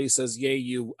everybody says, yay,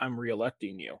 you, I'm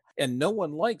reelecting you. And no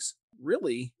one likes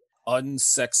really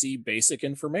unsexy basic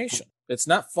information. It's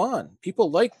not fun.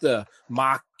 People like the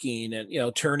mocking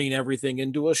and, turning everything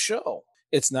into a show.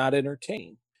 It's not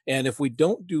entertaining. And if we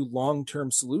don't do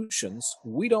long-term solutions,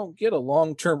 we don't get a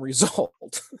long-term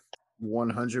result.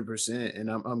 100%. And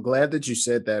I'm glad that you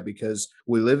said that, because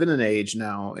we live in an age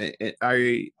now.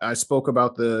 I spoke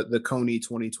about the Coney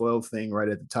 2012 thing right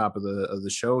at the top of the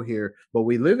show here, but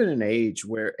we live in an age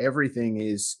where everything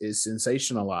is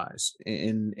sensationalized,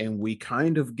 and we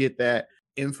kind of get that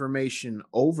information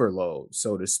overload,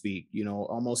 so to speak.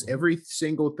 Almost every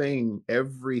single thing,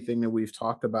 everything that we've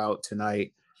talked about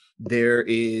tonight, there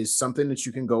is something that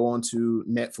you can go onto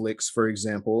Netflix, for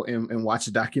example, and watch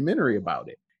a documentary about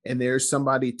it. And there's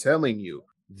somebody telling you,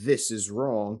 this is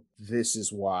wrong, this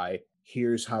is why,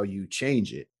 here's how you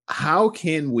change it. How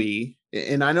can we,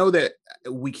 and I know that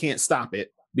we can't stop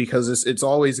it, because it's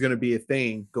always going to be a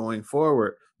thing going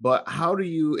forward, but how do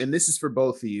you, and this is for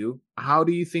both of you, how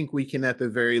do you think we can at the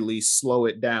very least slow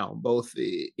it down, both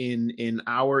in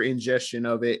our ingestion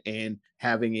of it and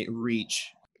having it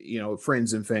reach,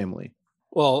 friends and family?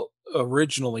 Well,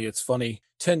 originally, it's funny,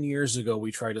 10 years ago,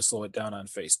 we tried to slow it down on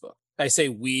Facebook. I say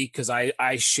we because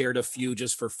I shared a few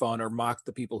just for fun, or mocked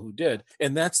the people who did.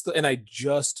 And and I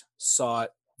just saw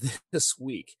it this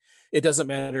week. It doesn't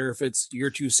matter if you're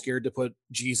too scared to put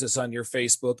Jesus on your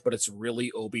Facebook, but it's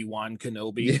really Obi-Wan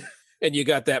Kenobi. Yeah. And you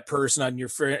got that person on your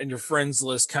friends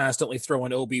list constantly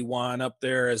throwing Obi-Wan up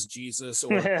there as Jesus,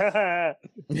 or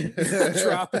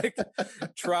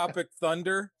Tropic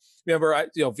Thunder. Remember,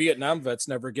 Vietnam vets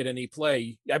never get any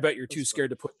play. I bet you're too scared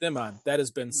to put them on. That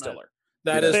has Ben Stiller.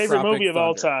 That is favorite Tropic movie of Thunder.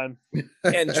 all time.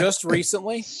 And just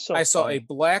recently, I saw funny. a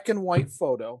black and white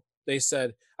photo. They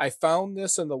said, I found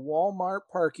this in the Walmart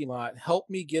parking lot. Help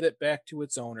me get it back to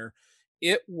its owner.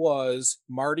 It was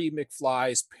Marty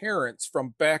McFly's parents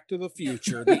from Back to the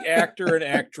Future, the actor and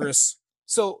actress.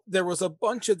 So there was a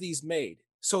bunch of these made,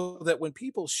 so that when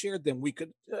people shared them, we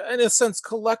could, in a sense,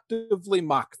 collectively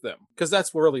mock them, because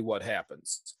that's really what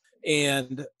happens.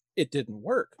 And it didn't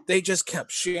work. They just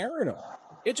kept sharing them.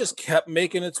 It just kept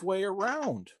making its way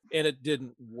around, and it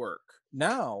didn't work.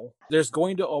 Now, there's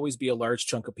going to always be a large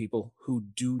chunk of people who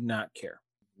do not care.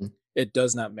 It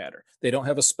does not matter. They don't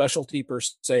have a specialty per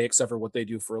se, except for what they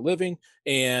do for a living,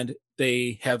 and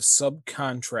they have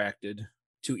subcontracted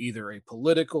to either a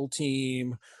political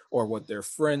team, or what their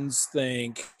friends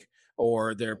think,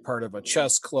 or they're part of a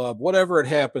chess club, whatever it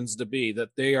happens to be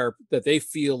that they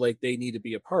feel like they need to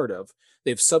be a part of.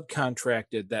 They've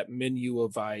subcontracted that menu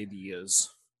of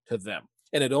ideas to them.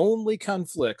 And it only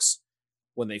conflicts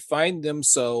when they find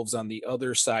themselves on the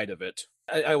other side of it.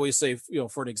 I always say,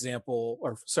 for an example,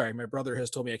 or sorry, my brother has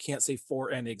told me I can't say for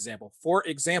an example. For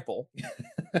example,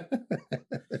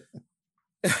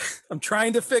 I'm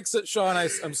trying to fix it, Sean.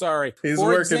 I'm sorry. He's for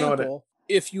working example, on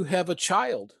it. If you have a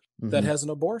child that has an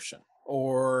abortion,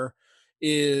 or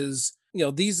is,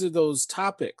 these are those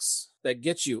topics that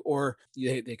get you, or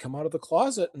they come out of the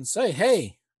closet and say,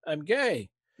 hey, I'm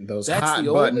gay. Those hot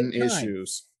button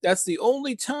issues. That's the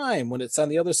only time when it's on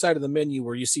the other side of the menu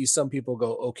where you see some people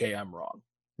go, okay, I'm wrong.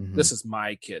 This is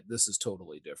my kid. This is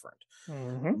totally different.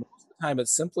 Most of the time,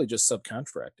 it's simply just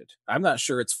subcontracted. I'm not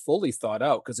sure it's fully thought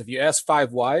out, because if you ask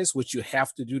 5 whys, which you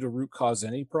have to do to root cause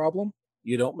any problem,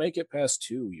 you don't make it past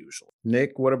 2 usually.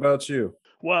 Nick, what about you?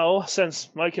 Well, since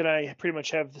Mike and I pretty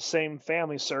much have the same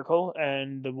family circle,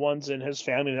 and the ones in his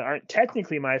family that aren't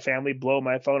technically my family blow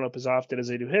my phone up as often as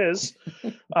they do his,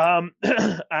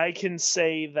 I can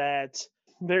say that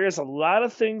there is a lot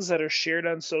of things that are shared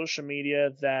on social media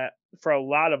that, for a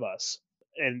lot of us,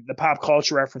 and the pop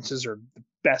culture references are the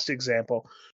best example,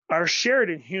 are shared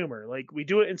in humor. Like, we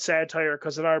do it in satire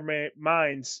because in our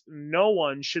minds, no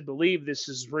one should believe this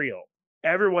is real.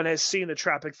 Everyone has seen the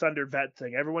Tropic Thunder vet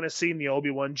thing. Everyone has seen the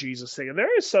Obi-Wan Jesus thing. And there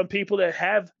are some people that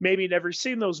have maybe never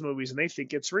seen those movies and they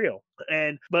think it's real.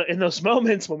 But in those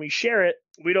moments when we share it,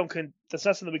 that's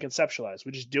not something we conceptualize.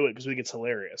 We just do it because we think it's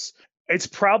hilarious. It's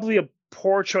probably a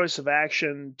poor choice of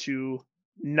action to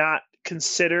not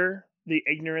consider the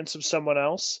ignorance of someone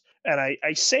else. And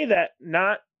I say that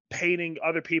not painting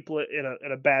other people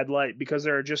in a bad light, because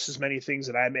there are just as many things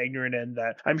that I'm ignorant in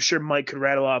that I'm sure Mike could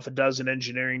rattle off a dozen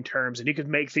engineering terms and he could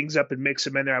make things up and mix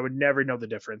them in there. I would never know the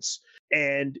difference.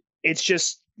 And it's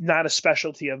just not a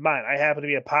specialty of mine. I happen to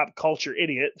be a pop culture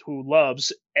idiot who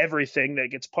loves everything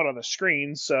that gets put on the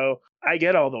screen. So I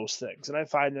get all those things and I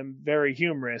find them very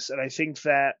humorous. And I think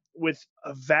that with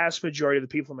a vast majority of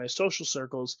the people in my social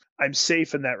circles, I'm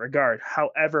safe in that regard.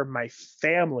 However, my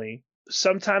family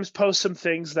sometimes post some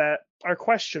things that are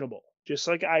questionable, just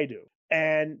like I do.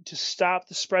 And to stop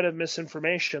the spread of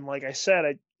misinformation, like I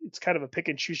said, it's kind of a pick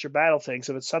and choose your battle thing.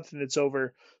 So if it's something that's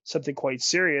over something quite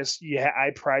serious,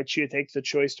 I take the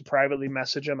choice to privately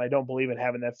message them. I don't believe in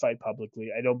having that fight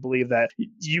publicly. I don't believe that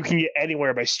you can get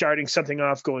anywhere by starting something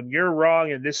off going, you're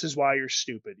wrong and this is why you're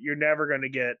stupid. You're never going to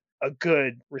get a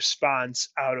good response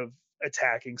out of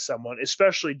attacking someone,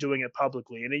 especially doing it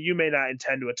publicly. And you may not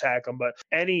intend to attack them, but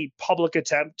any public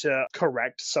attempt to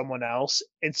correct someone else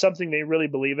in something they really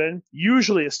believe in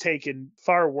usually is taken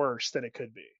far worse than it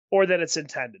could be, or than it's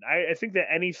intended. I think that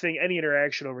any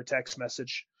interaction over text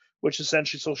message, which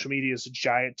essentially social media is a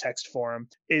giant text forum,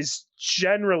 is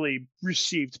generally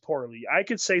received poorly. I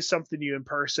could say something to you in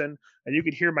person and you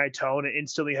could hear my tone and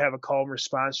instantly have a calm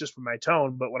response just from my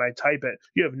tone. But when I type it,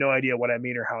 you have no idea what I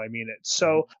mean or how I mean it.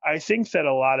 So I think that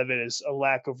a lot of it is a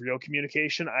lack of real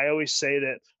communication. I always say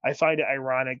that I find it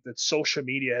ironic that social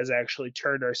media has actually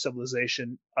turned our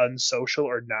civilization unsocial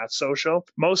or not social.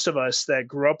 Most of us that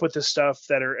grew up with this stuff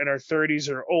that are in our 30s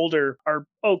or older are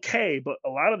okay, but a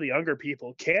lot of the younger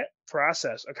people can't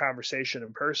process a conversation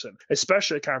in person,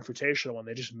 especially a confrontational one.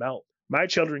 They just melt. My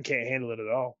children can't handle it at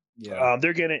all. Yeah,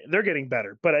 they're getting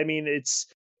better, but I mean, it's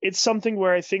something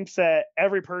where I think that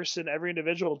every person, every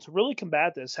individual, to really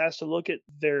combat this has to look at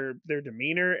their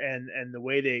demeanor and the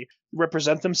way they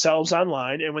represent themselves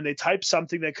online. And when they type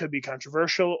something that could be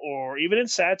controversial or even in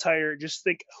satire, just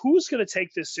think, who's going to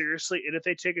take this seriously? And if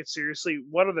they take it seriously,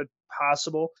 what are the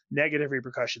possible negative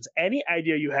repercussions? Any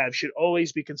idea you have should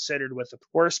always be considered with the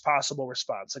worst possible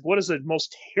response. Like, what is the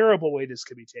most terrible way this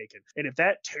could be taken? And if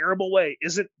that terrible way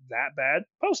isn't that bad,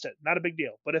 post it. Not a big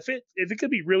deal. But if it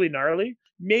could be really gnarly,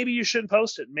 maybe you shouldn't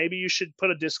post it. Maybe you should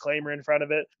put a disclaimer in front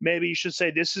of it. Maybe you should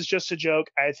say, this is just a joke.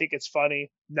 I think it's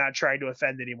funny, not trying to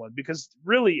offend anyone. Because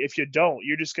really, if you don't,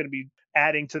 you're just going to be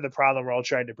adding to the problem we're all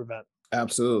trying to prevent.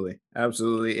 Absolutely.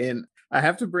 Absolutely. And I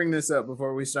have to bring this up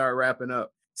before we start wrapping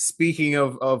up. Speaking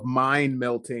of mind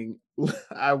melting,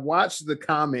 I watched the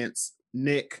comments,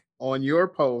 Nick, on your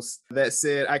post that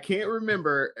said, I can't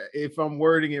remember if I'm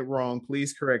wording it wrong,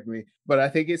 please correct me, but I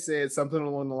think it said something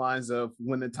along the lines of,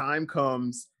 when the time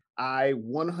comes, I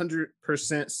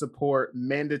 100% support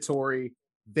mandatory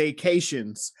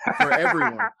vacations for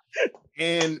everyone.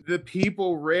 And the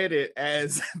people read it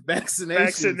as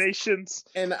vaccinations.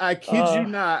 And I kid you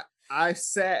not, I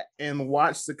sat and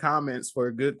watched the comments for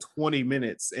a good 20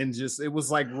 minutes and it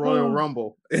was like Royal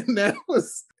Rumble. And that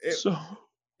was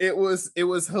it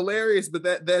was hilarious.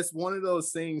 But that's one of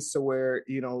those things to where,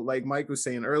 like Mike was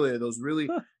saying earlier, those really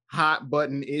hot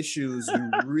button issues,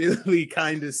 you really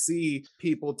kind of see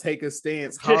people take a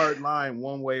stance, hard line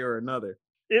one way or another.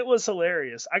 It was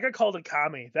hilarious. I got called a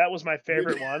commie. That was my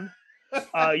favorite one.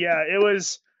 Yeah, it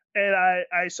was. And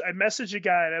I messaged a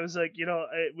guy and I was like,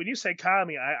 when you say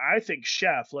commie, I think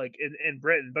chef, like in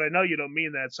Britain, but I know you don't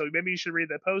mean that. So maybe you should read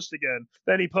that post again.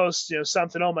 Then he posts,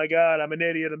 something, oh my God, I'm an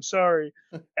idiot. I'm sorry.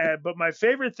 But my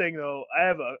favorite thing though, I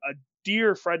have a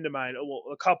dear friend of mine, well,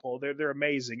 a couple, they're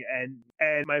amazing.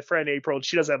 And my friend April,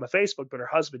 she doesn't have a Facebook, but her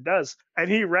husband does. And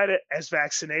he read it as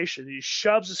vaccination. He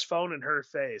shoves his phone in her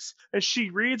face and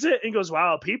she reads it and goes,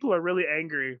 wow, people are really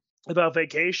angry about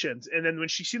vacations. And then when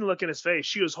she seen the look in his face,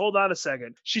 she goes, hold on a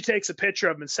second. She takes a picture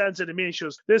of him and sends it to me and she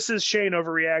goes, this is Shane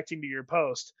overreacting to your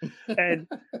post. And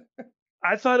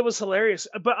I thought it was hilarious.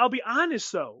 But I'll be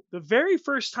honest though, the very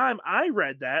first time I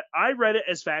read it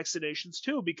as vaccinations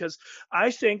too, because I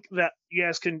think that, you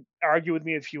guys can argue with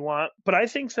me if you want, but I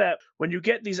think that when you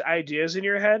get these ideas in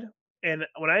your head, and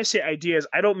when I say ideas,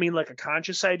 I don't mean like a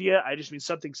conscious idea. I just mean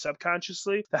something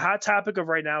subconsciously. The hot topic of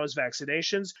right now is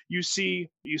vaccinations. You see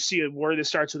a word that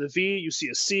starts with a V, you see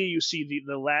a C, you see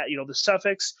the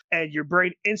suffix, and your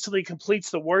brain instantly completes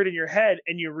the word in your head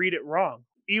and you read it wrong.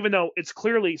 Even though it's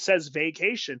clearly says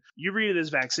vacation, you read it as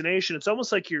vaccination. It's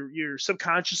almost like you're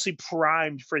subconsciously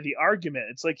primed for the argument.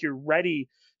 It's like you're ready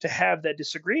to have that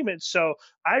disagreement. So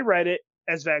I read it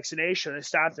as vaccination. I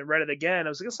stopped and read it again. I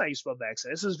was like, that's not how you spell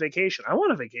vaccine. This is vacation. I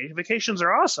want a vacation. Vacations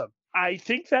are awesome. I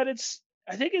think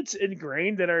it's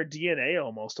ingrained in our DNA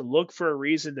almost to look for a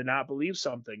reason to not believe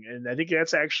something. And I think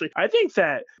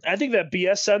that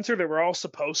BS center that we're all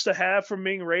supposed to have from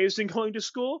being raised and going to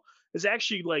school is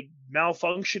actually like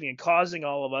malfunctioning and causing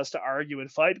all of us to argue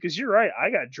and fight. Because you're right. I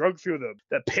got drugged through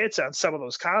the pits on some of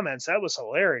those comments. That was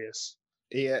hilarious.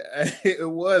 Yeah, it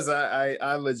was.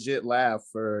 I legit laughed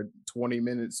for 20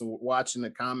 minutes watching the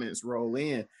comments roll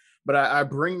in. But I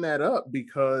bring that up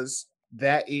because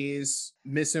that is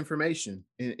misinformation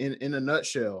in a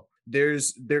nutshell.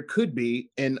 There could be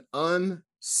an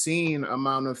unseen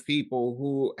amount of people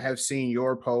who have seen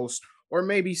your post, or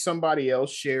maybe somebody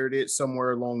else shared it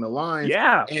somewhere along the line,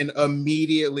 and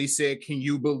immediately said, can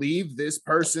you believe this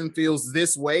person feels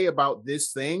this way about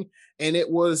this thing? And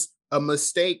it was a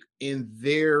mistake in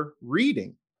their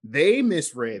reading. They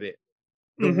misread it.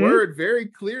 The word very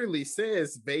clearly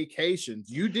says vacations.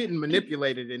 You didn't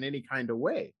manipulate it in any kind of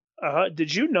way.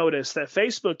 Did you notice that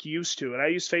Facebook used to, and I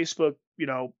use Facebook,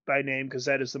 by name because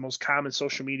that is the most common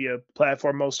social media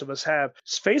platform most of us have.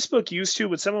 Facebook used to,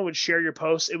 when someone would share your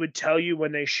post, it would tell you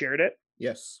when they shared it.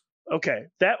 Yes. Okay,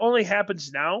 that only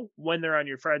happens now when they're on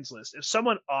your friends list. If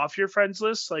someone off your friends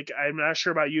list, like I'm not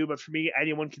sure about you, but for me,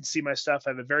 anyone can see my stuff.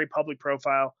 I have a very public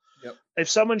profile. Yep. If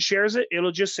someone shares it,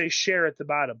 it'll just say share at the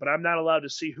bottom, but I'm not allowed to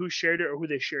see who shared it or who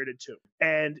they shared it to.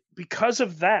 And because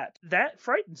of that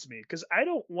frightens me because I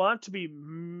don't want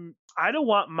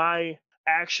my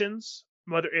actions,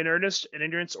 whether in earnest, in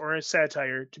ignorance, or in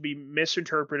satire, to be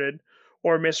misinterpreted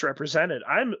or misrepresented.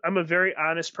 I'm a very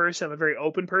honest person. I'm a very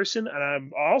open person. And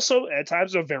I'm also at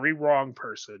times a very wrong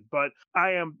person, but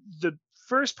I am the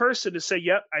first person to say,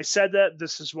 yep, I said that.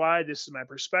 This is why. This is my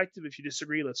perspective. If you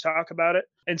disagree, let's talk about it.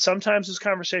 And sometimes those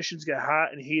conversations get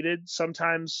hot and heated.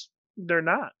 Sometimes they're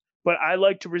not. But I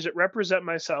like to represent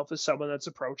myself as someone that's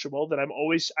approachable, that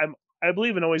I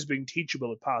believe in always being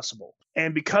teachable if possible.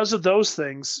 And because of those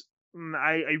things,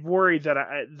 I worry that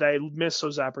I miss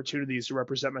those opportunities to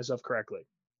represent myself correctly.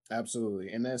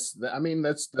 Absolutely. And that's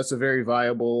a very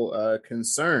viable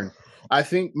concern. I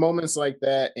think moments like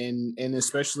that, and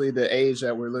especially the age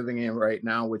that we're living in right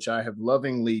now, which I have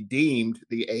lovingly deemed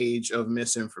the age of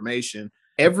misinformation,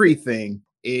 everything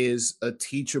is a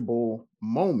teachable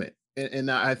moment. And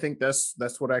I think that's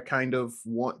what I kind of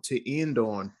want to end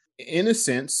on. In a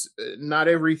sense, not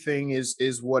everything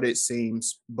is what it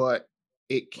seems, but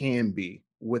it can be,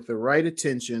 with the right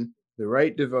attention, the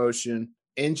right devotion,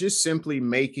 and just simply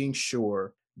making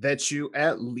sure that you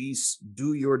at least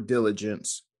do your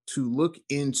diligence to look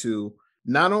into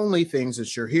not only things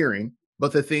that you're hearing,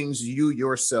 but the things you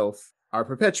yourself are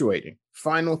perpetuating.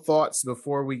 Final thoughts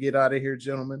before we get out of here,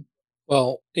 gentlemen?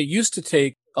 Well, it used to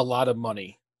take a lot of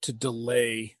money to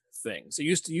delay things.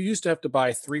 You used to have to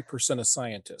buy 3% of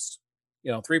scientists.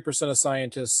 3% of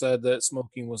scientists said that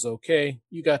smoking was okay.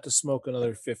 You got to smoke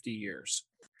another 50 years.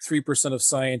 3% of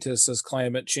scientists says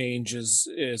climate change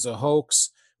is a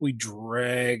hoax. We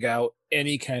drag out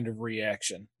any kind of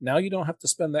reaction. Now you don't have to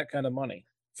spend that kind of money.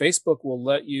 Facebook will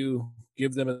let you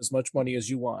give them as much money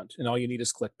as you want, and all you need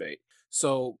is clickbait.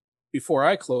 So before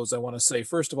I close, I want to say,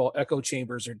 first of all, echo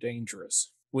chambers are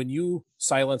dangerous. When you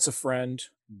silence a friend,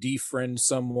 defriend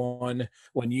someone,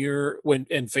 and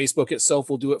Facebook itself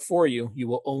will do it for you, you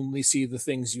will only see the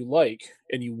things you like,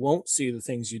 and you won't see the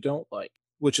things you don't like.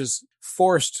 which is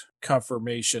forced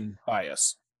confirmation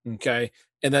bias. Okay.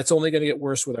 And that's only going to get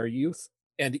worse with our youth.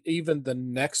 And even the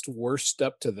next worst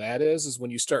step to that is when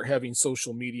you start having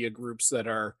social media groups that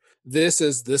are, this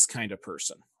is this kind of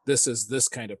person. This is this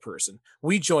kind of person.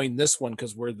 We joined this one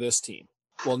because we're this team.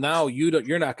 Well, now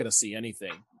you're not going to see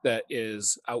anything that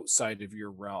is outside of your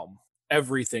realm.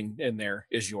 Everything in there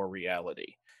is your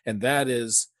reality. And that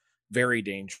is very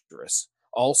dangerous.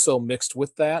 Also mixed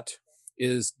with that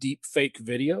is deep fake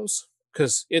videos,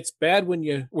 because it's bad when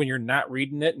you're not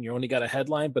reading it and you only got a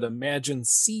headline, but imagine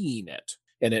seeing it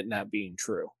and it not being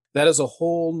true. That is a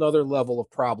whole nother level of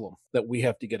problem that we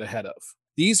have to get ahead of.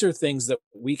 These are things that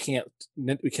we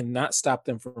cannot stop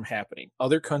them from happening.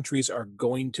 Other countries are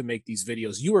going to make these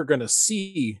videos. You are going to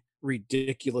see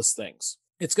ridiculous things.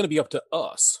 It's going to be up to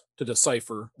us to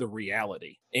decipher the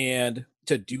reality. And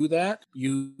to do that,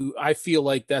 I feel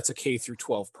like that's a K through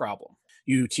 12 problem.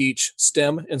 You teach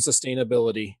STEM and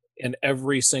sustainability in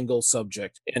every single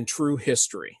subject and true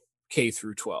history, K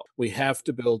through 12. We have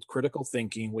to build critical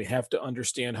thinking. We have to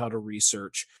understand how to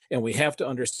research, and we have to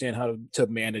understand how to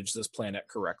manage this planet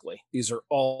correctly. These are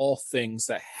all things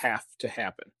that have to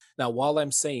happen. Now, while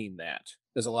I'm saying that,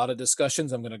 there's a lot of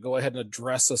discussions. I'm going to go ahead and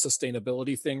address a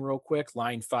sustainability thing real quick.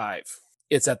 Line 5.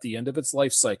 It's at the end of its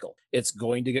life cycle. It's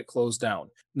going to get closed down.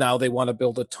 Now they want to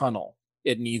build a tunnel.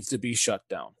 It needs to be shut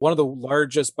down. One of the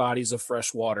largest bodies of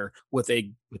fresh water with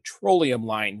a petroleum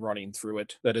line running through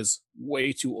it that is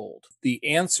way too old. The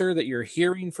answer that you're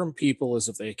hearing from people is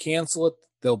if they cancel it,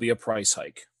 there'll be a price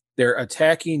hike. They're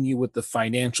attacking you with the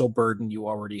financial burden you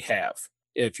already have.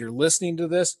 If you're listening to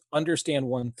this, understand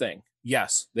one thing.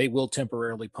 Yes, they will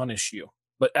temporarily punish you,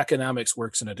 but economics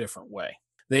works in a different way.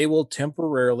 They will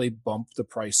temporarily bump the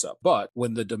price up, but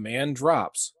when the demand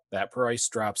drops, that price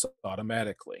drops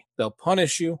automatically. They'll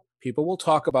punish you. People will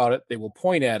talk about it. They will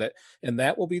point at it. And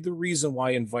that will be the reason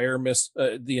why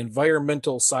the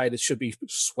environmental side should be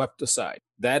swept aside.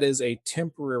 That is a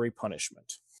temporary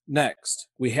punishment. Next,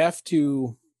 we have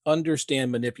to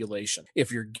understand manipulation.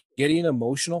 If you're getting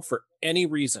emotional for any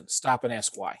reason, stop and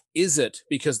ask why. Is it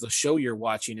because the show you're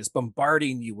watching is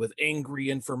bombarding you with angry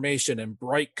information and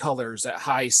bright colors at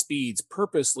high speeds,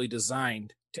 purposely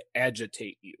designed to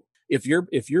agitate you? If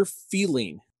you're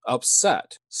feeling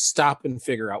upset, stop and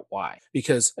figure out why.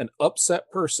 Because an upset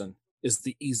person is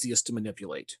the easiest to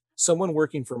manipulate. Someone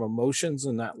working from emotions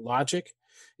and not logic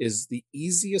is the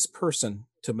easiest person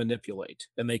to manipulate.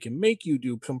 And they can make you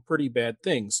do some pretty bad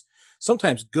things.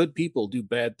 Sometimes good people do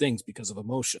bad things because of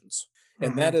emotions.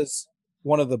 And that is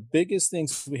one of the biggest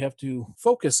things we have to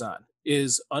focus on,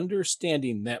 is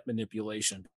understanding that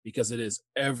manipulation, because it is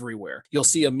everywhere. You'll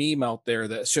see a meme out there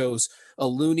that shows a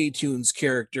Looney Tunes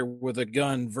character with a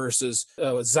gun versus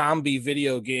a zombie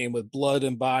video game with blood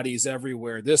and bodies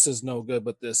everywhere. This is no good,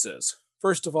 but this is.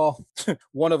 First of all,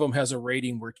 one of them has a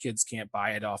rating where kids can't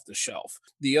buy it off the shelf.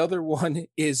 The other one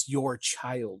is your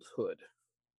childhood.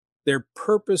 They're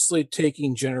purposely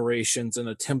taking generations and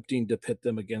attempting to pit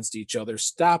them against each other.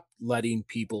 Stop letting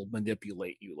people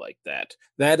manipulate you like that.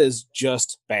 That is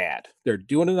just bad. They're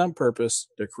doing it on purpose.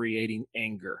 They're creating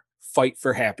anger. Fight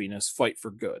for happiness. Fight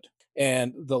for good.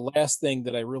 And the last thing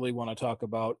that I really want to talk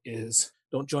about is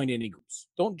don't join any groups.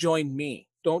 Don't join me.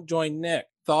 Don't join Nick.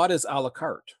 Thought is a la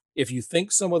carte. If you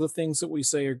think some of the things that we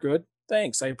say are good,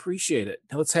 thanks. I appreciate it.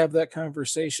 Now let's have that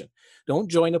conversation.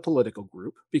 Don't join a political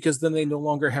group, because then they no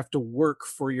longer have to work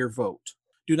for your vote.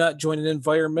 Do not join an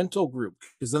environmental group,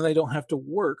 because then they don't have to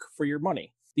work for your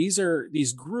money.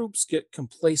 These groups get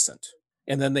complacent,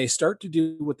 and then they start to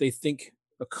do what they think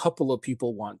a couple of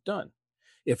people want done.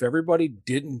 If everybody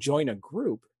didn't join a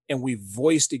group and we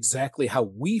voiced exactly how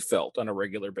we felt on a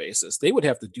regular basis, they would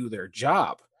have to do their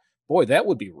job. Boy, that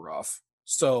would be rough.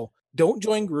 So don't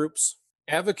join groups.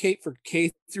 Advocate for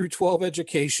K through 12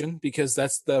 education, because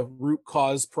that's the root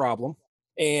cause problem.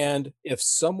 And if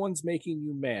someone's making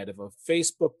you mad, if a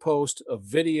Facebook post, a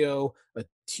video, a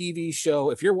TV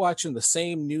show, if you're watching the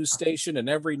same news station and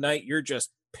every night you're just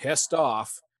pissed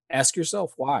off, ask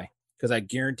yourself why, because I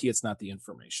guarantee it's not the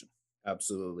information.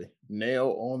 Absolutely.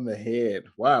 Nail on the head.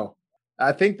 Wow.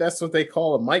 I think that's what they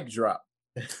call a mic drop.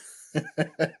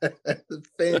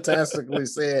 Fantastically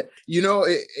said. You know,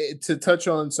 to touch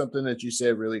on something that you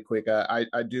said really quick, I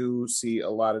do see a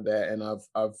lot of that, and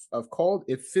I've called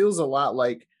it, feels a lot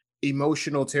like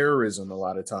emotional terrorism a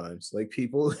lot of times. Like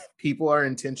people are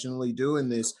intentionally doing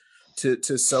this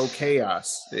to sow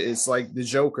chaos. It's like the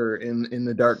Joker in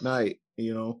The Dark Knight.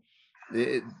 You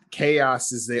know,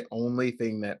 chaos is the only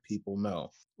thing that people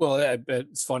know. Well,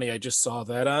 it's funny. I just saw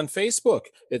that on Facebook.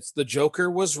 It's the Joker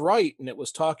was right, and it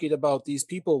was talking about these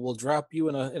people will drop you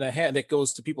in a hat, and it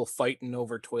goes to people fighting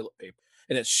over toilet paper.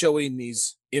 and it's showing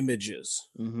these images.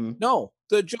 Mm-hmm. No,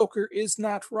 the Joker is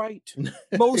not right.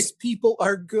 Most people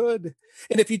are good.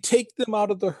 And if you take them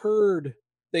out of the herd,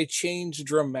 they change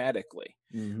dramatically.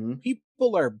 Mm-hmm.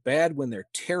 People are bad when they're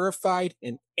terrified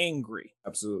and angry.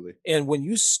 Absolutely. And when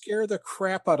you scare the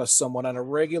crap out of someone on a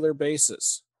regular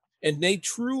basis, and they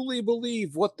truly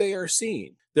believe what they are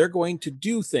seeing, they're going to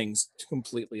do things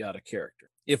completely out of character.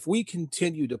 If we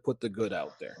continue to put the good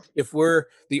out there, if we're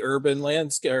the urban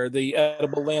landscape or the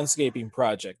edible landscaping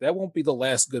project, that won't be the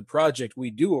last good project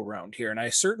we do around here. And I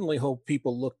certainly hope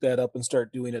people look that up and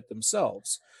start doing it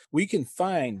themselves. We can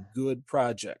find good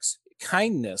projects.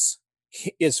 Kindness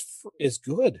is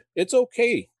good. It's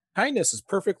okay. Kindness is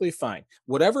perfectly fine.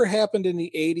 Whatever happened in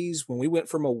the 80s when we went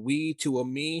from a we to a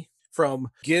me,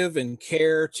 from give and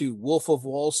care to Wolf of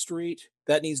Wall Street,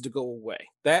 that needs to go away.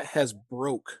 That has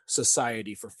broke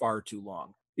society for far too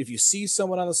long. If you see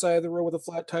someone on the side of the road with a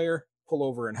flat tire, pull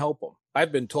over and help them.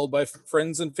 I've been told by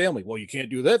friends and family, well, you can't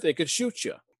do that. They could shoot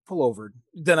you. Pull over.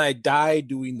 Then I die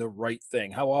doing the right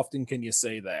thing. How often can you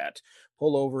say that?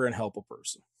 Pull over and help a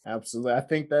person. Absolutely. I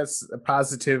think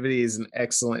positivity is an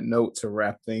excellent note to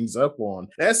wrap things up on.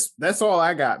 That's all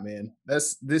I got, man.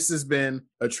 This has been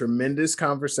a tremendous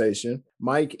conversation.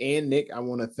 Mike and Nick, I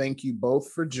want to thank you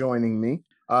both for joining me.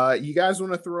 You guys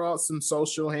want to throw out some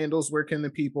social handles? Where can the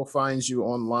people find you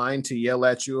online to yell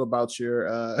at you about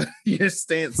your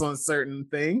stance on certain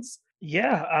things?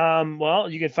 Yeah. Well,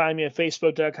 you can find me at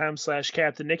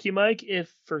facebook.com/Captain Nicky Mike.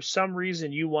 If for some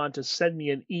reason you want to send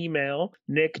me an email,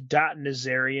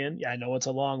 nick.nazarian, I know it's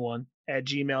a long one,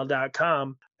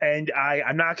 @gmail.com. And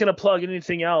I'm not going to plug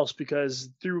anything else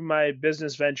because through my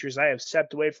business ventures, I have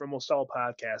stepped away from almost all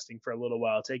podcasting for a little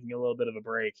while, taking a little bit of a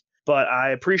break. But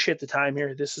I appreciate the time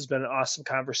here. This has been an awesome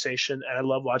conversation. And I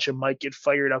love watching Mike get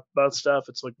fired up about stuff.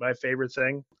 It's like my favorite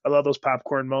thing. I love those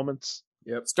popcorn moments.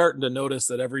 Yep. Starting to notice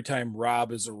that every time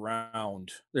Rob is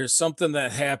around, there's something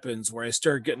that happens where I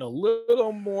start getting a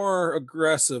little more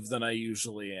aggressive than I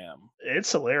usually am.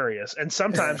 It's hilarious. And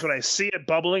sometimes when I see it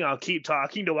bubbling, I'll keep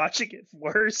talking to watch it get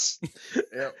worse.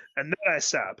 Yep. And then I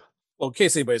stop. Well, in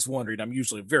case anybody's wondering, I'm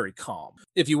usually very calm.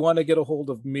 If you want to get a hold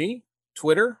of me,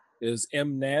 Twitter is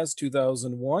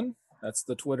mnaz2001. That's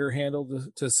the Twitter handle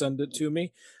to send it to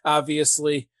me.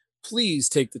 Obviously, please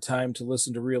take the time to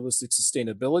listen to Realistic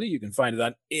Sustainability. You can find it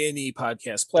on any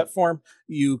podcast platform.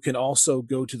 You can also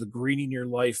go to the Greening Your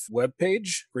Life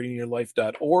webpage,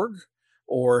 greeningyourlife.org,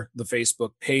 or the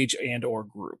Facebook page and or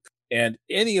group. And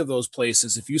any of those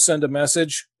places, if you send a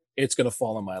message, it's going to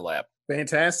fall in my lap.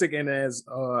 Fantastic. And as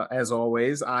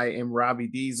always, I am Robbie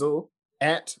Diesel,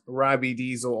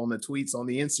 @RobbieDiesel on the tweets, on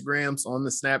the Instagrams, on the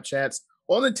Snapchats,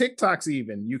 on the TikToks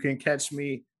even. You can catch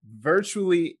me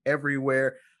virtually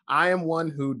everywhere. I am one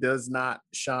who does not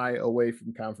shy away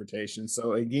from confrontation.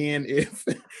 So again, if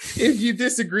you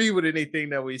disagree with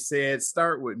anything that we said,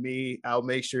 start with me. I'll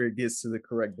make sure it gets to the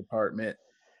correct department.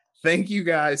 Thank you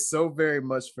guys so very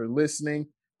much for listening.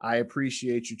 I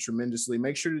appreciate you tremendously.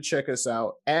 Make sure to check us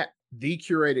out at The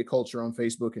Curated Culture on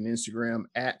Facebook and Instagram,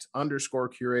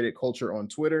 @_Curated Culture on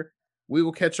Twitter. We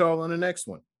will catch y'all on the next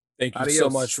one. Thank you so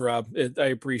much, Rob. I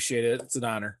appreciate it. It's an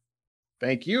honor.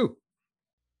 Thank you.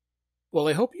 Well,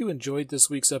 I hope you enjoyed this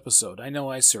week's episode. I know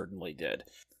I certainly did.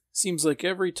 Seems like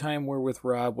every time we're with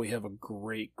Rob, we have a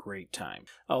great, great time.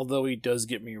 Although he does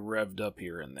get me revved up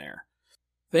here and there.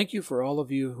 Thank you for all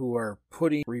of you who are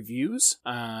putting reviews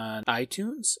on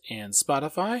iTunes and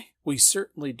Spotify. We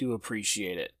certainly do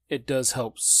appreciate it. It does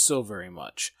help so very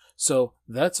much. So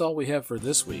that's all we have for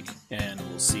this week, and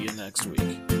we'll see you next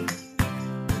week.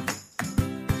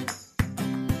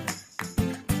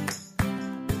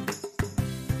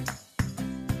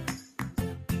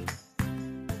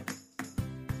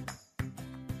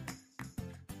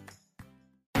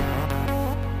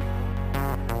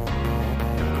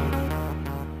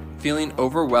 Feeling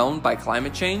overwhelmed by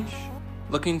climate change?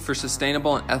 Looking for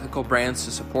sustainable and ethical brands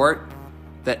to support?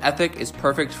 Then Ethic is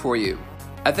perfect for you.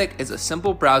 Ethic is a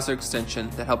simple browser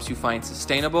extension that helps you find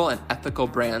sustainable and ethical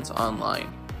brands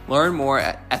online. Learn more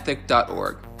at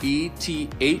ethyk.org, ethyk.org.